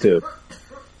nice too.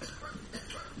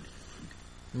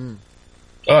 Oh,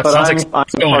 it sounds like I'm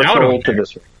partial to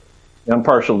this one. I'm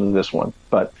partial to this one,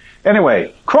 but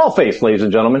anyway, Crawlface, ladies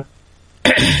and gentlemen.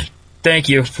 Thank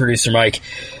you, Producer Mike.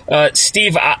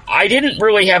 Steve, I didn't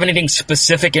really have anything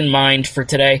specific in mind for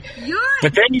today,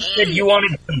 but then you said you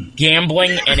wanted some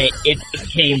gambling, and it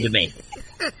came to me.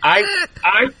 I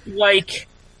like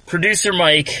Producer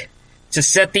Mike to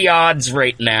set the odds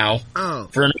right now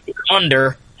for an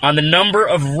under on the number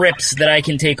of rips that I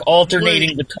can take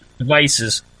alternating the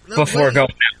devices before going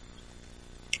out.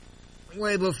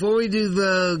 Wait, before we do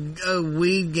the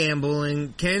weed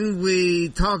gambling, can we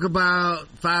talk about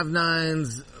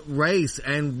 5'9's race?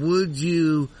 And would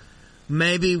you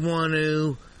maybe want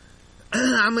to...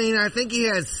 I mean, I think he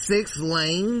has 6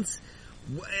 lanes.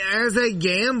 As a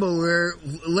gambler,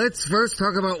 let's first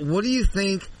talk about what do you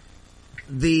think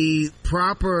the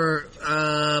proper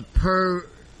per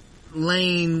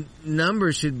lane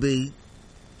number should be,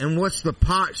 and what's the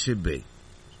pot should be?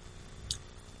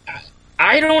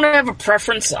 I don't have a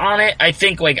preference on it. I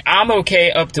think I'm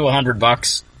okay up to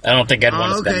 $100. I don't think I'd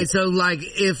want to spend. Okay, so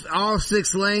if all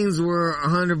 6 lanes were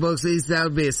 $100 each, that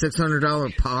would be a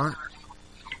 $600 pot.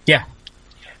 Yeah.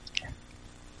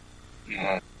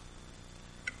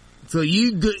 So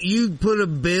you put a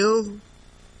bill.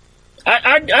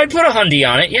 I'd put $100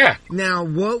 on it, yeah. Now,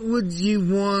 what would you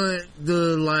want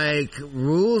the, like,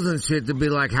 rules and shit to be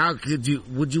like?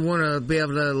 Would you want to be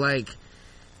able to, like,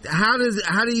 how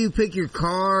do you pick your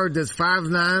car? Does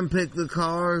 5-9 pick the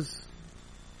cars?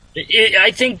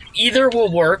 I think either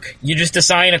will work. You just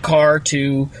assign a car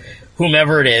to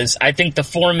whomever it is. I think the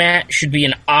format should be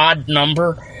an odd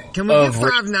number. Can we get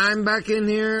 5-9 back in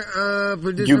here,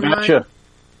 producer You betcha.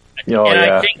 Oh,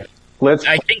 and yeah. Let's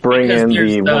bring in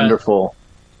the wonderful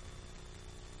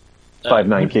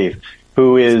 5-9 Keith,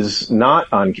 who is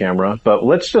not on camera, but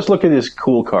let's just look at his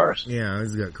cool cars. Yeah,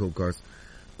 he's got cool cars.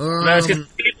 5-9,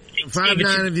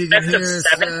 if you can hear us.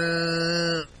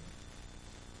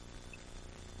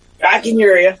 I can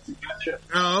hear you.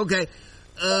 Oh, okay.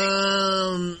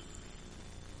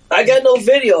 I got no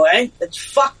video, eh? It's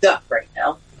fucked up right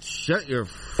now. Shut your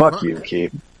Fuck you,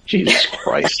 Keith. Jesus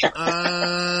Christ.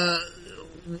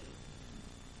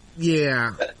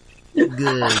 Yeah.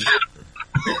 Good.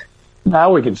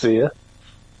 Now we can see you.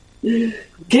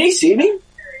 Can you see me?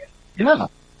 Yeah.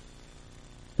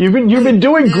 You've been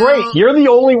doing great. You're the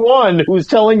only one who's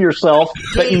telling yourself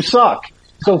that you suck.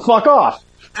 So fuck off.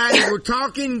 Hey, we're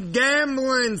talking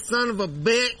gambling, son of a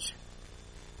bitch.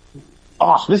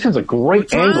 Oh, this is a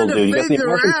great angle, dude. You got the Figure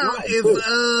American out flag,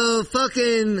 if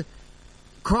fucking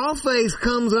Crawlface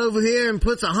comes over here and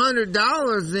puts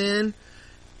 $100 in.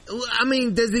 I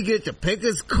mean, does he get to pick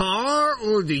his car,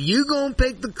 or do you gonna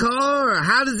pick the car, or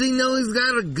how does he know he's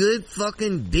got a good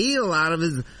fucking deal out of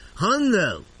his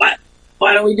hundo?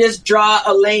 Why don't we just draw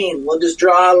a lane? We'll just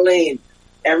draw a lane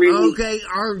every week. Okay,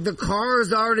 are the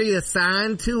cars already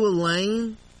assigned to a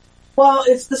lane? Well,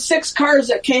 it's the 6 cars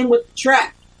that came with the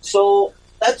track. So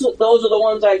those are the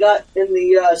ones I got in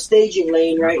the staging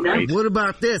lane right now. What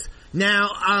about this?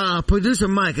 Now, producer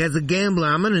Mike, as a gambler,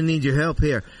 I'm going to need your help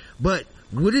here. But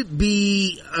would it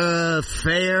be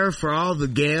fair for all the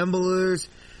gamblers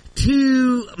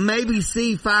to maybe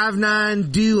see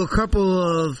 5-9 do a couple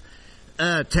of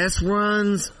test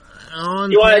runs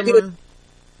on camera?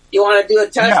 You want to do a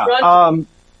test run?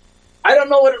 I don't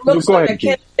know what it looks like.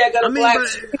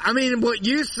 I mean, what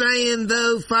you're saying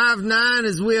though, 5-9,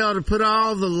 is we ought to put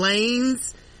all the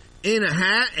lanes in a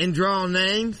hat and draw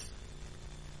names.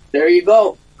 There you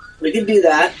go. We can do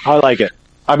that. I like it.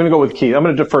 I'm going to go with Keith. I'm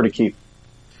going to defer to Keith.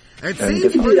 It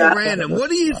seems pretty random. What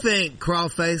do you think,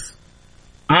 Crawlface?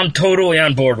 I'm totally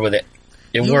on board with it.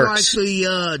 It works. You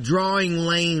like the drawing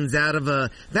lanes out of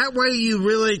that way you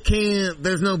really can't,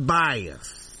 there's no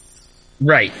bias.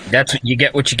 Right. That's what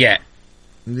you get.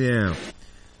 Yeah.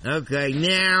 Okay.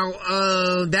 Now,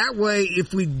 that way,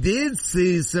 if we did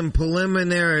see some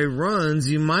preliminary runs,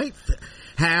 you might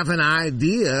have an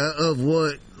idea of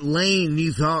what lane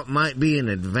you thought might be an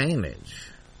advantage.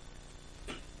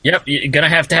 Yep, you're gonna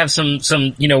have to have some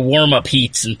warm up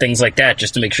heats and things like that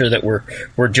just to make sure that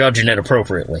we're judging it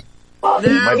appropriately. Now,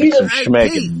 might be some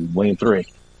schmack in lane 3.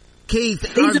 Keith,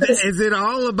 is it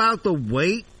all about the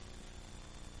weight?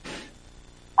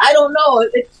 I don't know.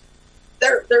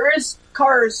 There is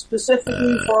cars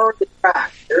specifically for the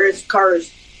track. There is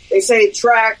cars. They say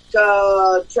track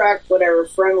whatever,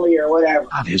 friendly or whatever.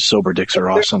 God, his sober dicks are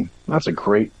awesome. That's a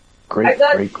great. I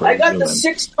got the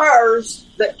 6 cars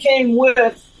that came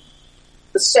with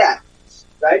the set,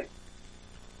 right?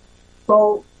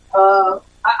 So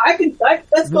I can.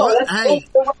 Let's go.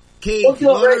 Keith,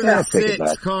 what are the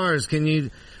 6 cars? Can you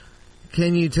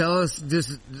tell us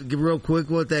just real quick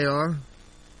what they are?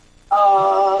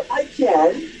 I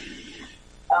can.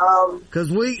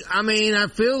 Cause I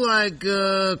feel like,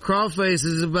 Crawlface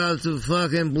is about to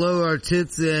fucking blow our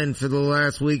tits in for the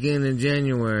last weekend in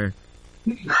January.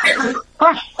 He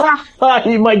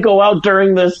might go out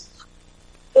during this.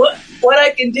 What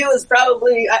I can do is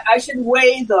probably, I should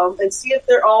weigh them and see if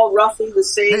they're all roughly the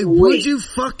same weight. Would you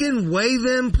fucking weigh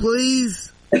them,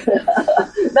 please?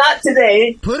 Not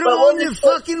today. Put them on your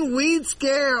fucking weed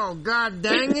scale. God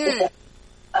dang it.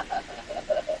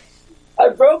 I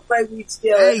broke my weed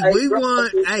scale. Hey,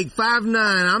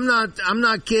 5-9. I'm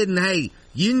not kidding. Hey,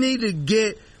 you need to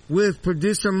get with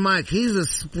producer Mike. He's a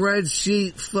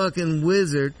spreadsheet fucking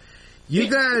wizard. You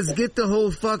guys get the whole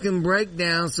fucking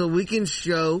breakdown so we can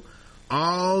show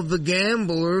all the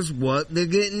gamblers what they're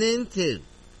getting into.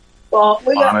 Well,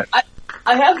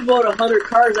 I have about 100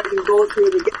 cars I can go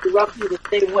through to get to roughly the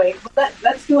same way. But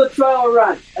let's do a trial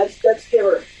run. Let's give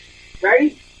her.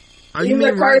 Ready? Are you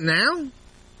mean right now?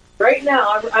 Right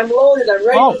now, I'm loaded. I'm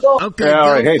ready to go. Okay. Yeah,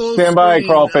 all right. Hey, stand by,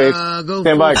 Crawlface.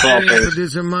 Stand by, Crawlface.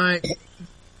 Producer Mike.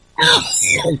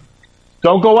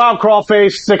 Don't go out,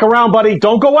 Crawlface. Stick around, buddy.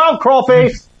 Don't go out,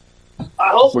 Crawlface. I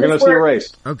hope we're going to see a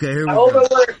race. Okay, here we go.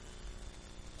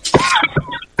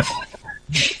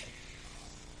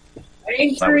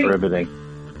 Lane That was 3. riveting.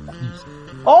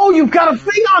 Oh, you've got a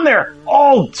thing on there.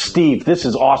 Oh, Steve, this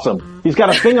is awesome. He's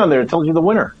got a thing on there that tells you the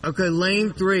winner. Okay,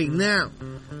 lane 3. Now,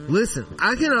 listen,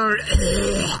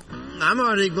 I'm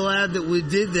already glad that we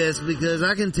did this because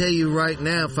I can tell you right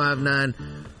now, 5'9",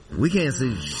 we can't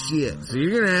see shit. So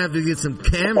you're gonna have to get some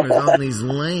cameras on these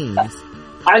lanes.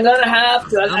 I'm gonna have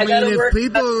to. I gotta mean, work. if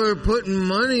people are putting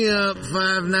money up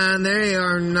 5'9", they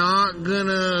are not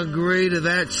gonna agree to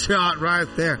that shot right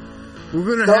there.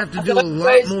 We're gonna have to do a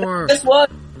lot more.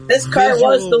 This car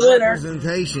was the winner.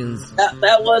 Presentations.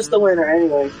 That was the winner,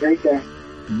 anyways, right there.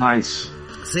 Nice.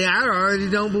 See, I already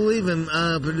don't believe him,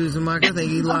 producer Mike. I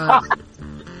think he lied.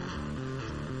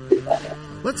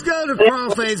 Let's go to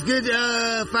Crawface. Good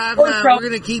 5'9". We're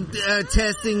gonna keep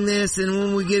testing this, and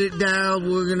when we get it dialed,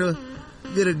 we're gonna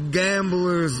get a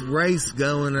gambler's race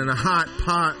going and a hot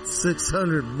pot,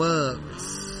 $600.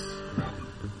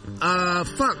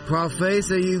 Fuck,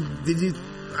 Crawface.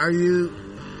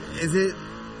 Is it?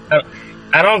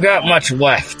 I don't got much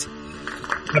left,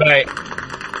 but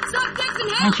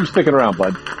Thanks for sticking around,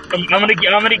 bud. I'm gonna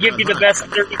give you the best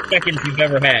 30 seconds you've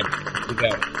ever had. Here we go.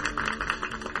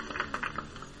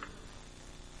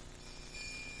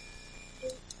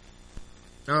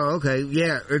 Oh, okay.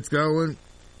 Yeah, it's going.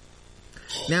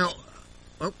 Now,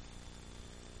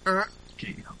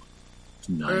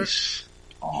 nice.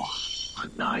 Oh,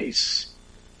 nice.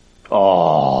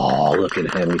 Oh, look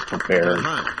at him. He's prepared.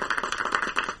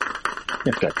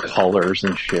 He's got colors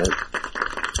and shit.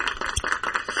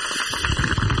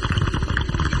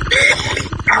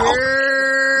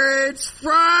 It's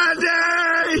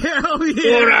Friday! Hell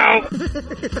yeah!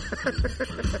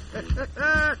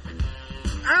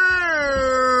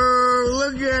 Oh,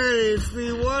 look at it. It's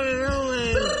the one and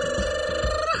only.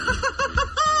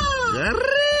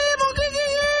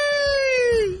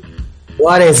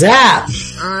 What is that?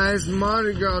 It's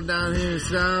Mardi Gras down here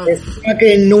south. It's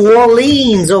fucking New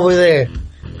Orleans over there.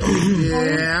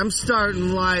 Yeah, I'm starting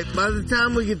light. By the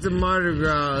time we get to Mardi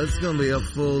Gras, it's gonna be a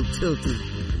full tilted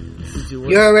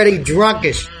situation. You're already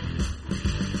drunkish.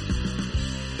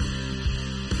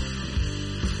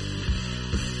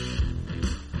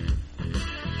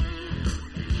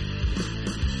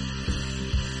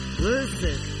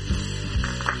 Listen.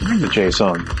 The J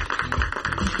song.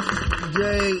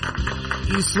 Jay,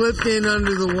 you slipped in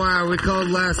under the wire. We called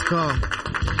last call.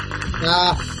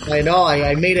 I know.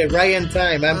 I made it right in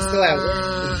time. I'm still at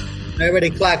work. I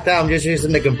already clocked out. I'm just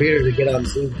using the computer to get on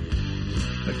scene.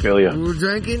 I feel you. We're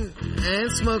drinking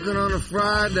and smoking on a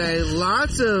Friday.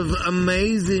 Lots of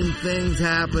amazing things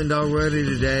happened already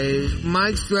today.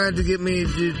 Mike's tried to get me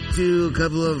to do a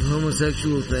couple of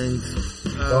homosexual things.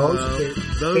 Those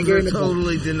are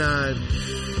totally denied.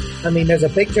 I mean, there's a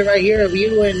picture right here of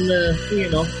you and,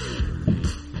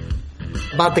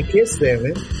 about the kiss there,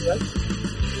 man. Right?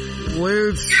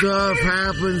 Weird stuff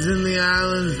happens in the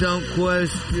islands, don't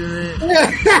question it.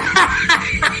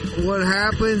 What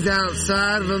happens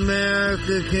outside of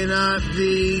America cannot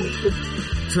be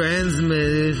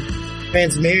transmitted.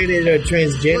 Transmitted or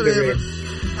transgender.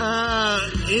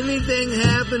 Anything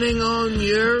happening on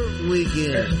your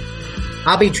weekend?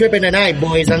 I'll be tripping tonight,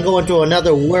 boys. I'm going to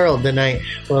another world tonight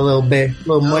for a little bit. A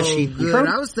little mushy. Good.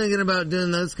 I was thinking about doing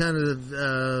those kind of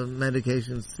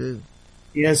medications too.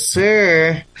 Yes,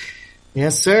 sir.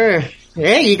 Yes, sir.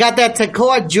 Hey, you got that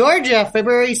Toccoa, Georgia,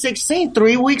 February 16th,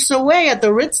 3 weeks away at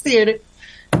the Ritz Theater.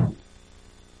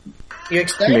 You excited?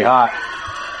 It's gonna be hot.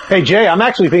 Hey, Jay, I'm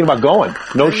actually thinking about going.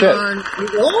 No shit. You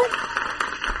going?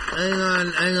 Hang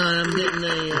on. I'm getting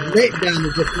a... Lit down to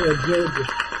Toccoa, Georgia.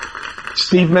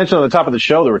 Steve mentioned on the top of the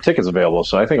show there were tickets available,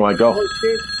 so I think I might go.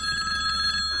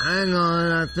 Hang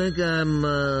on, I think I'm,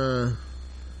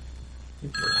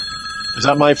 Is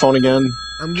that my phone again?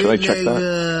 I'm Should I getting check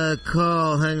that?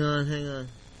 Call. Hang on.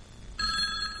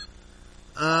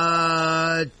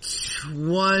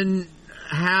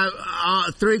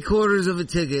 3/4 of a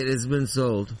ticket has been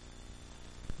sold.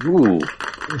 Ooh.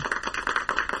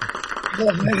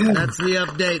 That's the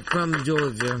update from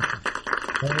Georgia.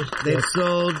 They've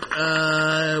sold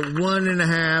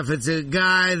 1.5. It's a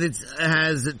guy that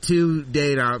has 2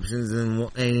 date options and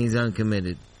he's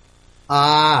uncommitted.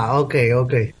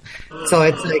 Okay. So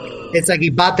it's like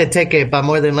he bought the ticket, but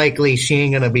more than likely she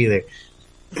ain't gonna be there.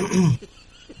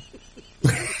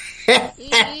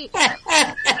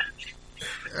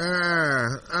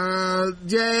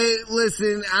 Jay,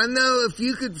 listen, I know if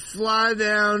you could fly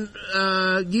down,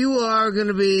 you are going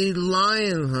to be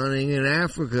lion hunting in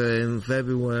Africa in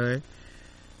February.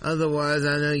 Otherwise,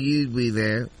 I know you'd be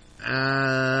there.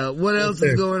 What else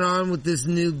is going on with this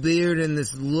new beard and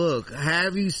this look?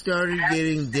 Have you started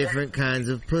getting different kinds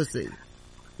of pussy?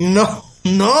 No.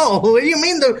 No, what do you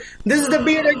mean? This is the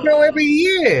beer I grow every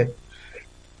year.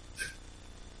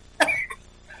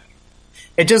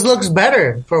 It just looks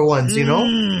better for once, you know?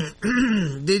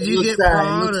 Did you get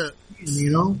products? You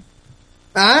know?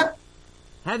 Huh?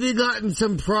 Have you gotten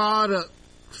some products?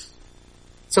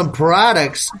 Some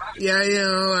products? Yeah,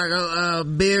 like a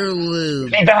beer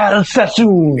lube.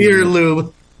 Beer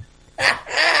lube.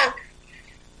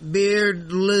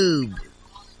 Beard lube.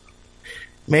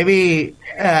 Maybe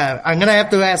I'm gonna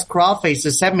have to ask Crawlface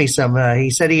to send me some. He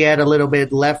said he had a little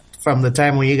bit left from the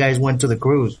time when you guys went to the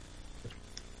cruise.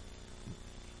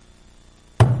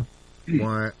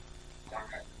 What?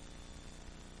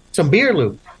 Some beer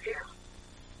lube.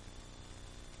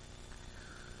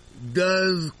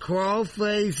 Does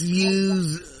Crawlface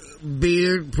use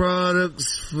beard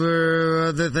products for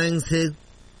other things too?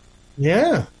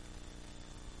 Yeah.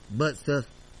 Butt stuff.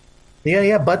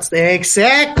 Yeah, butt stuff.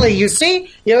 Exactly. You see?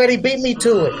 You already beat me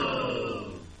to it.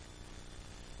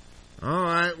 All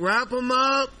right, wrap them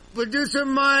up. Producer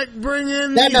Mike, bring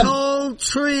in the whole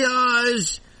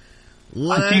triage.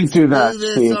 I can't do that,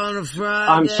 Steve. On a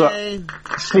Friday. I'm sorry,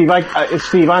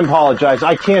 Steve. I apologize.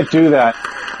 I can't do that.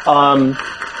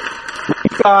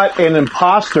 We've got an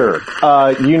imposter.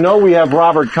 We have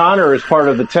Robert Connor as part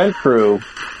of the tent crew,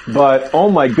 but oh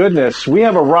my goodness, we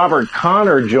have a Robert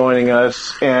Connor joining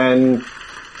us, and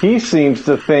he seems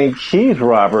to think he's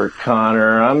Robert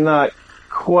Connor. I'm not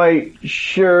quite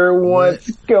sure what's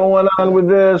going on with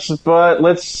this, but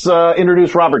let's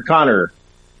introduce Robert Connor.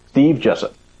 Steve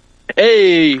Jessup.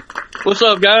 Hey, what's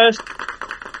up, guys?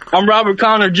 I'm Robert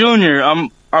Connor Jr. I'm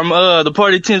the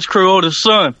Party Tents crew oldest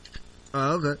son.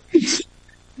 Oh, okay.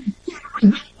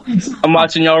 I'm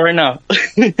watching y'all right now.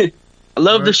 I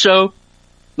love the show.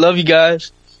 Love you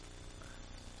guys.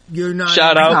 You're not.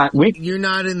 Shout out. You're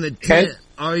not in the tent.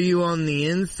 Are you on the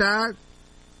inside?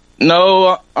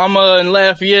 No, I'm in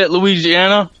Lafayette,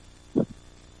 Louisiana.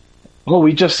 Oh,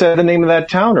 we just said the name of that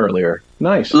town earlier.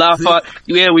 Nice. Lafayette.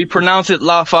 Yeah, we pronounce it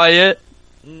Lafayette.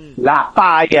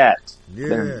 Lafayette.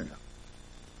 Yeah.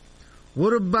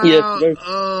 What about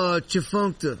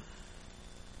Chifonta?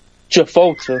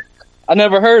 Chifonta. I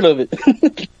never heard of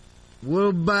it. What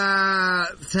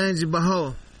about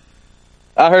Tangibaho?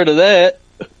 I heard of that.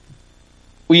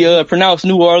 We pronounce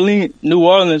New Orleans.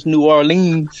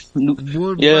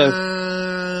 What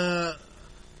about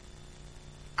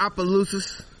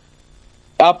Opelousas?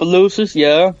 Opelousas,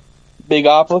 yeah. Big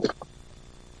Apple.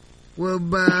 What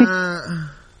about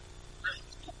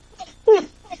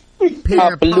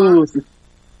Opelousas?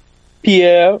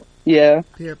 Pierre, yeah.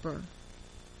 Pierre.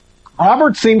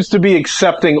 Robert seems to be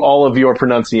accepting all of your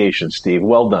pronunciation, Steve.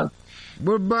 Well done.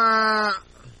 What about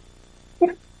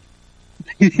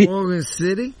Morgan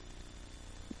City?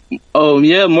 Oh,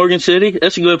 yeah, Morgan City.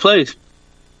 That's a good place.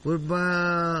 What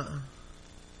about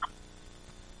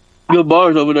good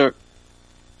bars over there?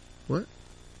 What?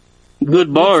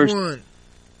 Good bars.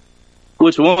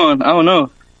 Which one? I don't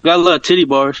know. Got a lot of titty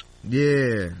bars.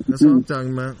 Yeah, that's what I'm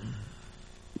talking about.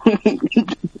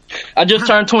 I just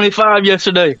turned 25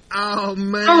 yesterday. Oh,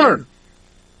 man.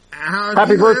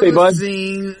 Happy birthday, bud.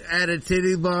 At a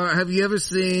titty bar, have you ever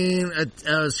seen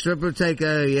a stripper take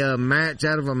a match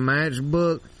out of a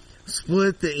matchbook,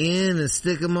 split the end and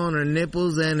stick them on her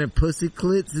nipples and her pussy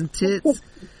clits and tits,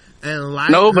 and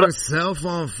light herself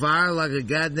on fire like a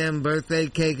goddamn birthday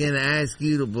cake and ask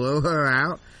you to blow her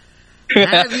out?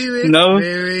 Have you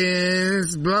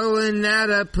experienced blowing out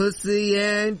a pussy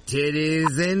and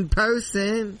titties in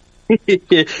person?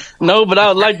 No, but I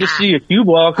would like to see a cue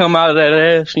ball come out of that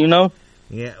ass, you know?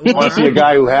 Yeah. Well, want to see a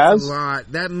guy who has? A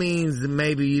lot. That means that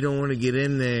maybe you don't want to get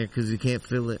in there because you can't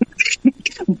feel it.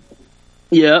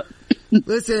 Yeah.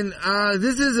 Listen,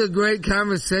 this is a great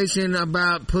conversation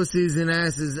about pussies and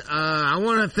asses. I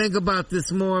want to think about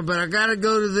this more, but I got to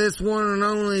go to this one and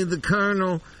only the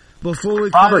Colonel before we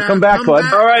Robert, come back, bud.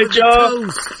 All right, y'all.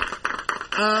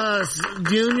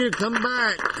 Junior, come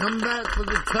back. Come back for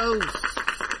the toast.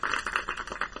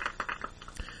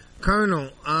 Colonel,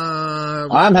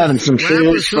 I'm having some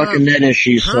serious fucking net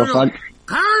issues, Colonel,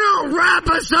 Colonel, wrap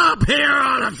us up here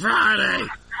on a Friday.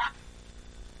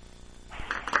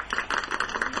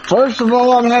 First of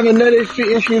all, I'm having net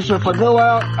issues, so if I go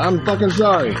out, I'm fucking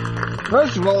sorry.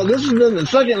 First of all,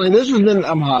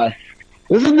 I'm high.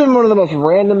 This has been one of the most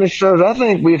randomest shows I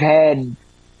think we've had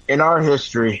in our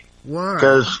history. Why?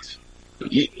 Because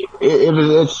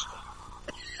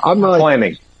I'm like,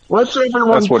 planning. What's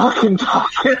everyone fucking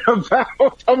talking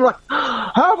about? I'm like,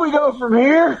 how do we go from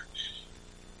here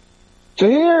to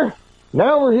here?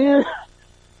 Now we're here.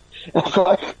 It's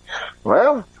like,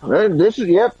 well, this is,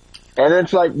 yep. And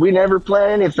it's like, we never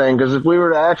plan anything, because if we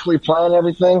were to actually plan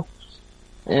everything,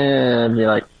 And be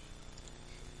like,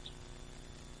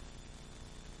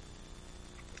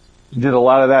 You did a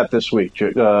lot of that this week,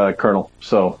 Colonel.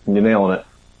 So you're nailing it.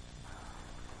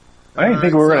 I didn't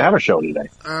think we were going to have a show today.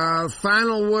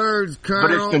 Final words,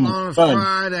 Colonel, on a fun.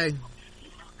 Friday.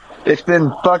 It's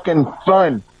been fucking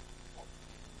fun.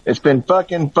 It's been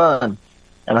fucking fun.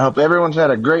 And I hope everyone's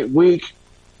had a great week.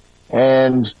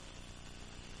 And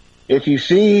if you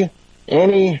see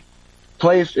any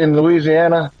place in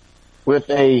Louisiana with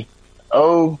a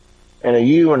O and a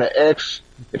U and an X,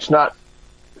 it's not,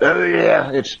 oh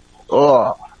yeah, it's,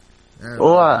 oh.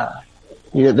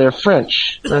 Yeah, they're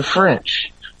French. They're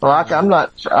French. Well, I'm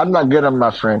not good on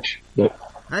my French. But,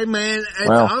 Hey man,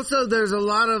 well, also there's a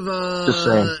lot of just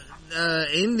saying.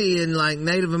 Indian, like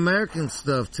Native American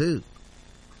stuff too.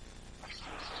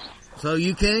 So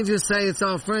you can't just say it's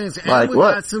all French. And Like we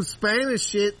what? got some Spanish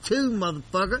shit too,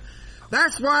 motherfucker.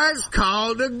 That's why it's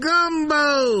called a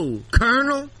gumbo,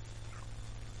 Colonel.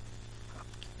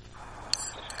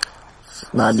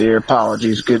 My dear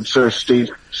apologies, good sir Steve.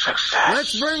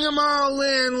 Let's bring them all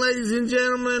in, ladies and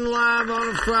gentlemen, live on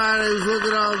a Friday. Look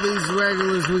at all these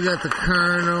regulars. We got the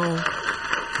Colonel,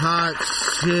 hot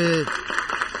shit.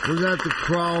 We got the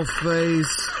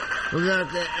Crawface. We got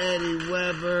the Eddie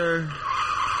Weber.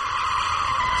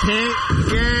 Tank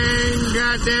Gang,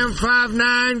 goddamn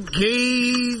 5'9"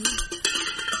 Keys.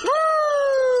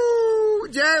 Woo!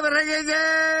 Jay,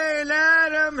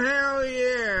 Adam, hell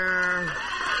yeah.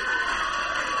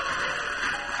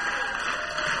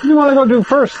 What do you want to go do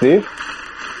first, Steve?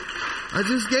 I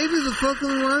just gave you the fucking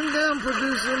rundown,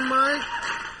 producer Mike.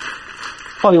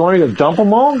 Oh, you want me to dump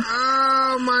them all?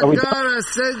 Oh my Are we God, done? I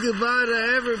said goodbye to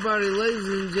everybody, ladies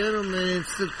and gentlemen.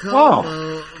 It's the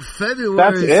February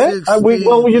That's it? 16th.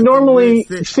 Well, you normally,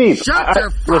 Steve, Shut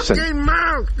your listen. fucking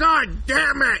mouth! God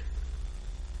damn it!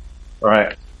 All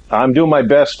right. I'm doing my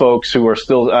best, folks, who are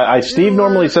still, Steve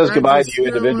normally says goodbye to you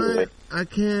individually. I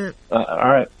can't. All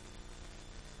right.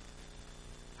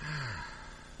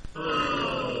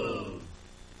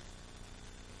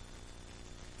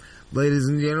 Ladies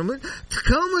and gentlemen,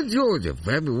 Tacoma, Georgia,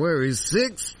 February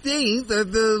 16th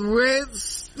at the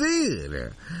Ritz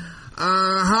Theater.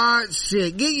 Hot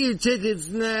shit. Get your tickets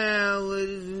now,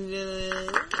 ladies and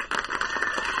gentlemen.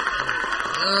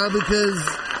 Because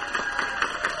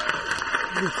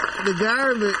the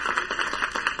guy that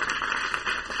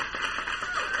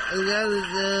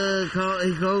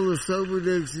he called the Sober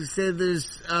Dicks, he said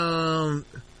there's 2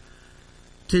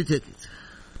 tickets.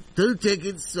 2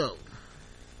 tickets sold.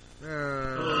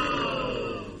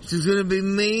 It's gonna be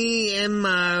me and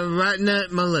my right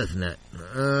nut, my left nut.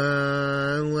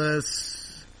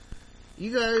 Unless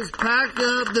you guys pack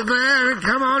up the van and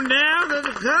come on down to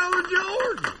the College,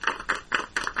 Georgia.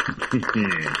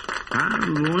 How's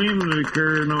the women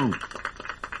carrying on?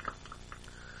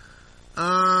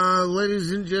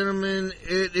 Ladies and gentlemen,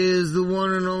 it is the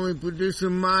one and only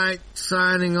producer Mike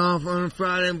signing off on a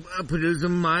Friday. Producer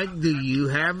Mike, do you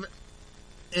have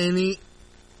any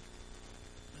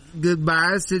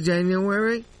goodbyes to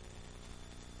January?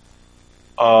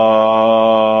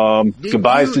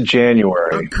 Goodbyes to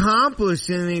January. Accomplish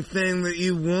anything that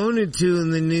you wanted to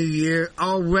in the new year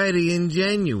already in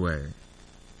January?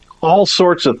 All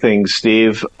sorts of things,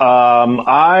 Steve.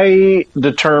 I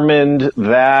determined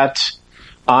that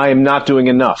I'm not doing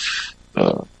enough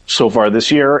so far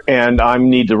this year, and I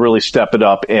need to really step it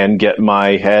up and get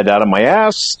my head out of my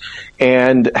ass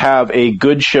and have a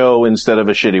good show instead of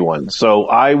a shitty one. So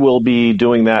I will be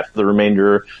doing that for the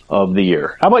remainder of the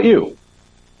year. How about you?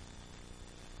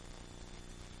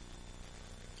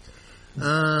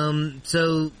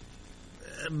 So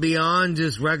beyond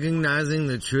just recognizing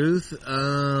the truth,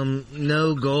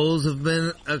 no goals have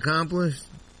been accomplished?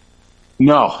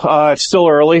 No, it's still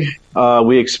early.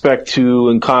 We expect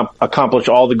to accomplish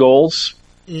all the goals.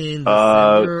 In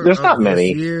there's not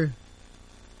many. Year?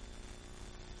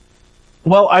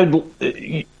 Well, I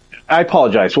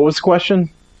apologize. What was the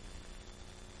question?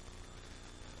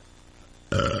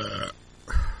 I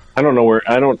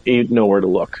don't even know where to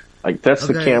look. Like, that's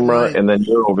the camera, and then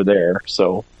you're over there,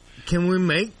 so. Can we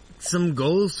make some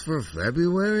goals for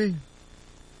February?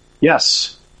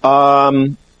 Yes.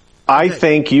 I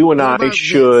think you and I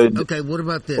should. This? Okay, what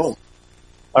about this? Oh.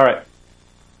 All right.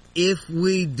 If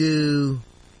we do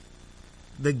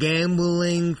the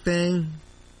gambling thing,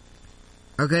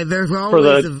 okay, there's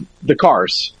always for the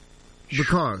cars. The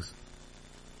cars.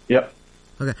 Yep.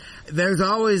 Okay, there's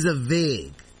always a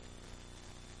VIG.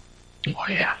 Oh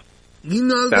yeah. You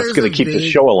know, that's going to keep the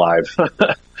show alive.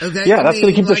 Okay. Yeah, that's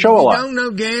going to keep the show alive. If you don't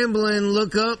know gambling,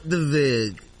 look up the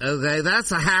VIG. Okay,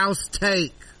 that's a house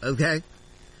take. Okay.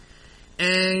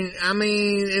 And, I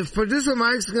mean, if producer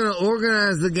Mike's gonna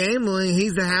organize the gambling,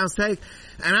 he's the house take.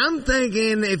 And I'm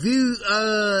thinking if you,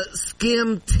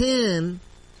 skim 10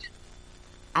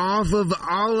 off of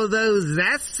all of those,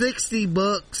 that's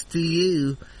 $60 to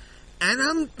you. And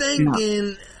I'm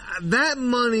thinking that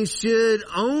money should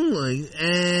only,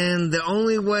 and the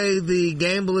only way the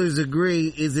gamblers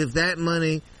agree is if that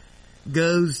money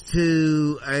goes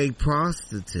to a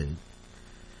prostitute.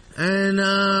 And,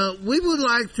 we would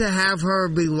like to have her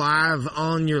be live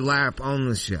on your lap on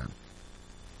the show.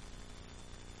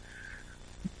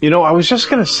 You know, I was just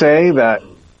going to say that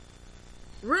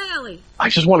Really? I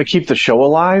just want to keep the show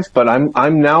alive, but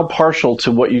I'm now partial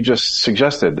to what you just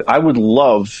suggested. I would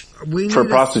love for a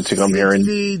prostitute to come here and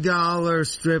 $60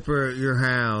 stripper at your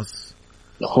house.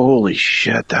 Holy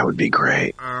shit, that would be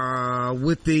great.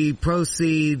 With the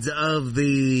proceeds of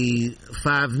the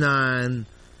 5'9",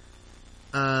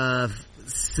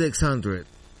 600.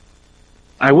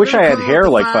 I wish I had hair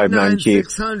like 5'9", Keith.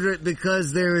 600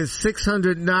 because there is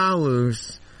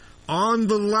 $600 on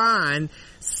the line,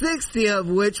 60 of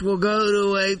which will go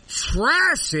to a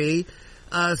trashy,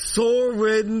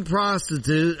 sore-ridden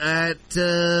prostitute at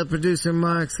producer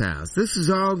Mike's house. This is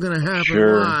all going to happen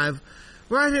live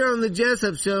right here on the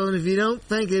Jessup Show, and if you don't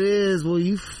think it is, well,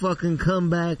 you fucking come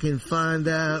back and find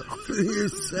out for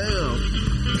yourself.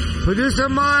 Producer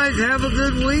Mike, have a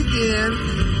good weekend.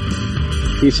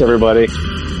 Peace, everybody. Peace.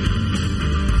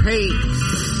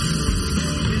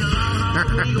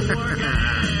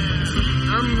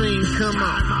 I mean, come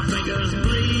on.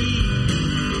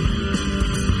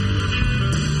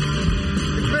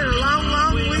 It's been a long,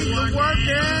 long week of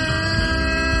working.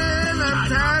 I'm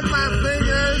tired, my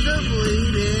fingers are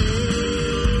bleeding.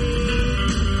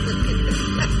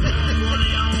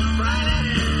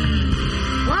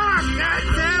 Oh, God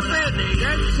damn it.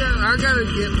 I gotta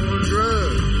get more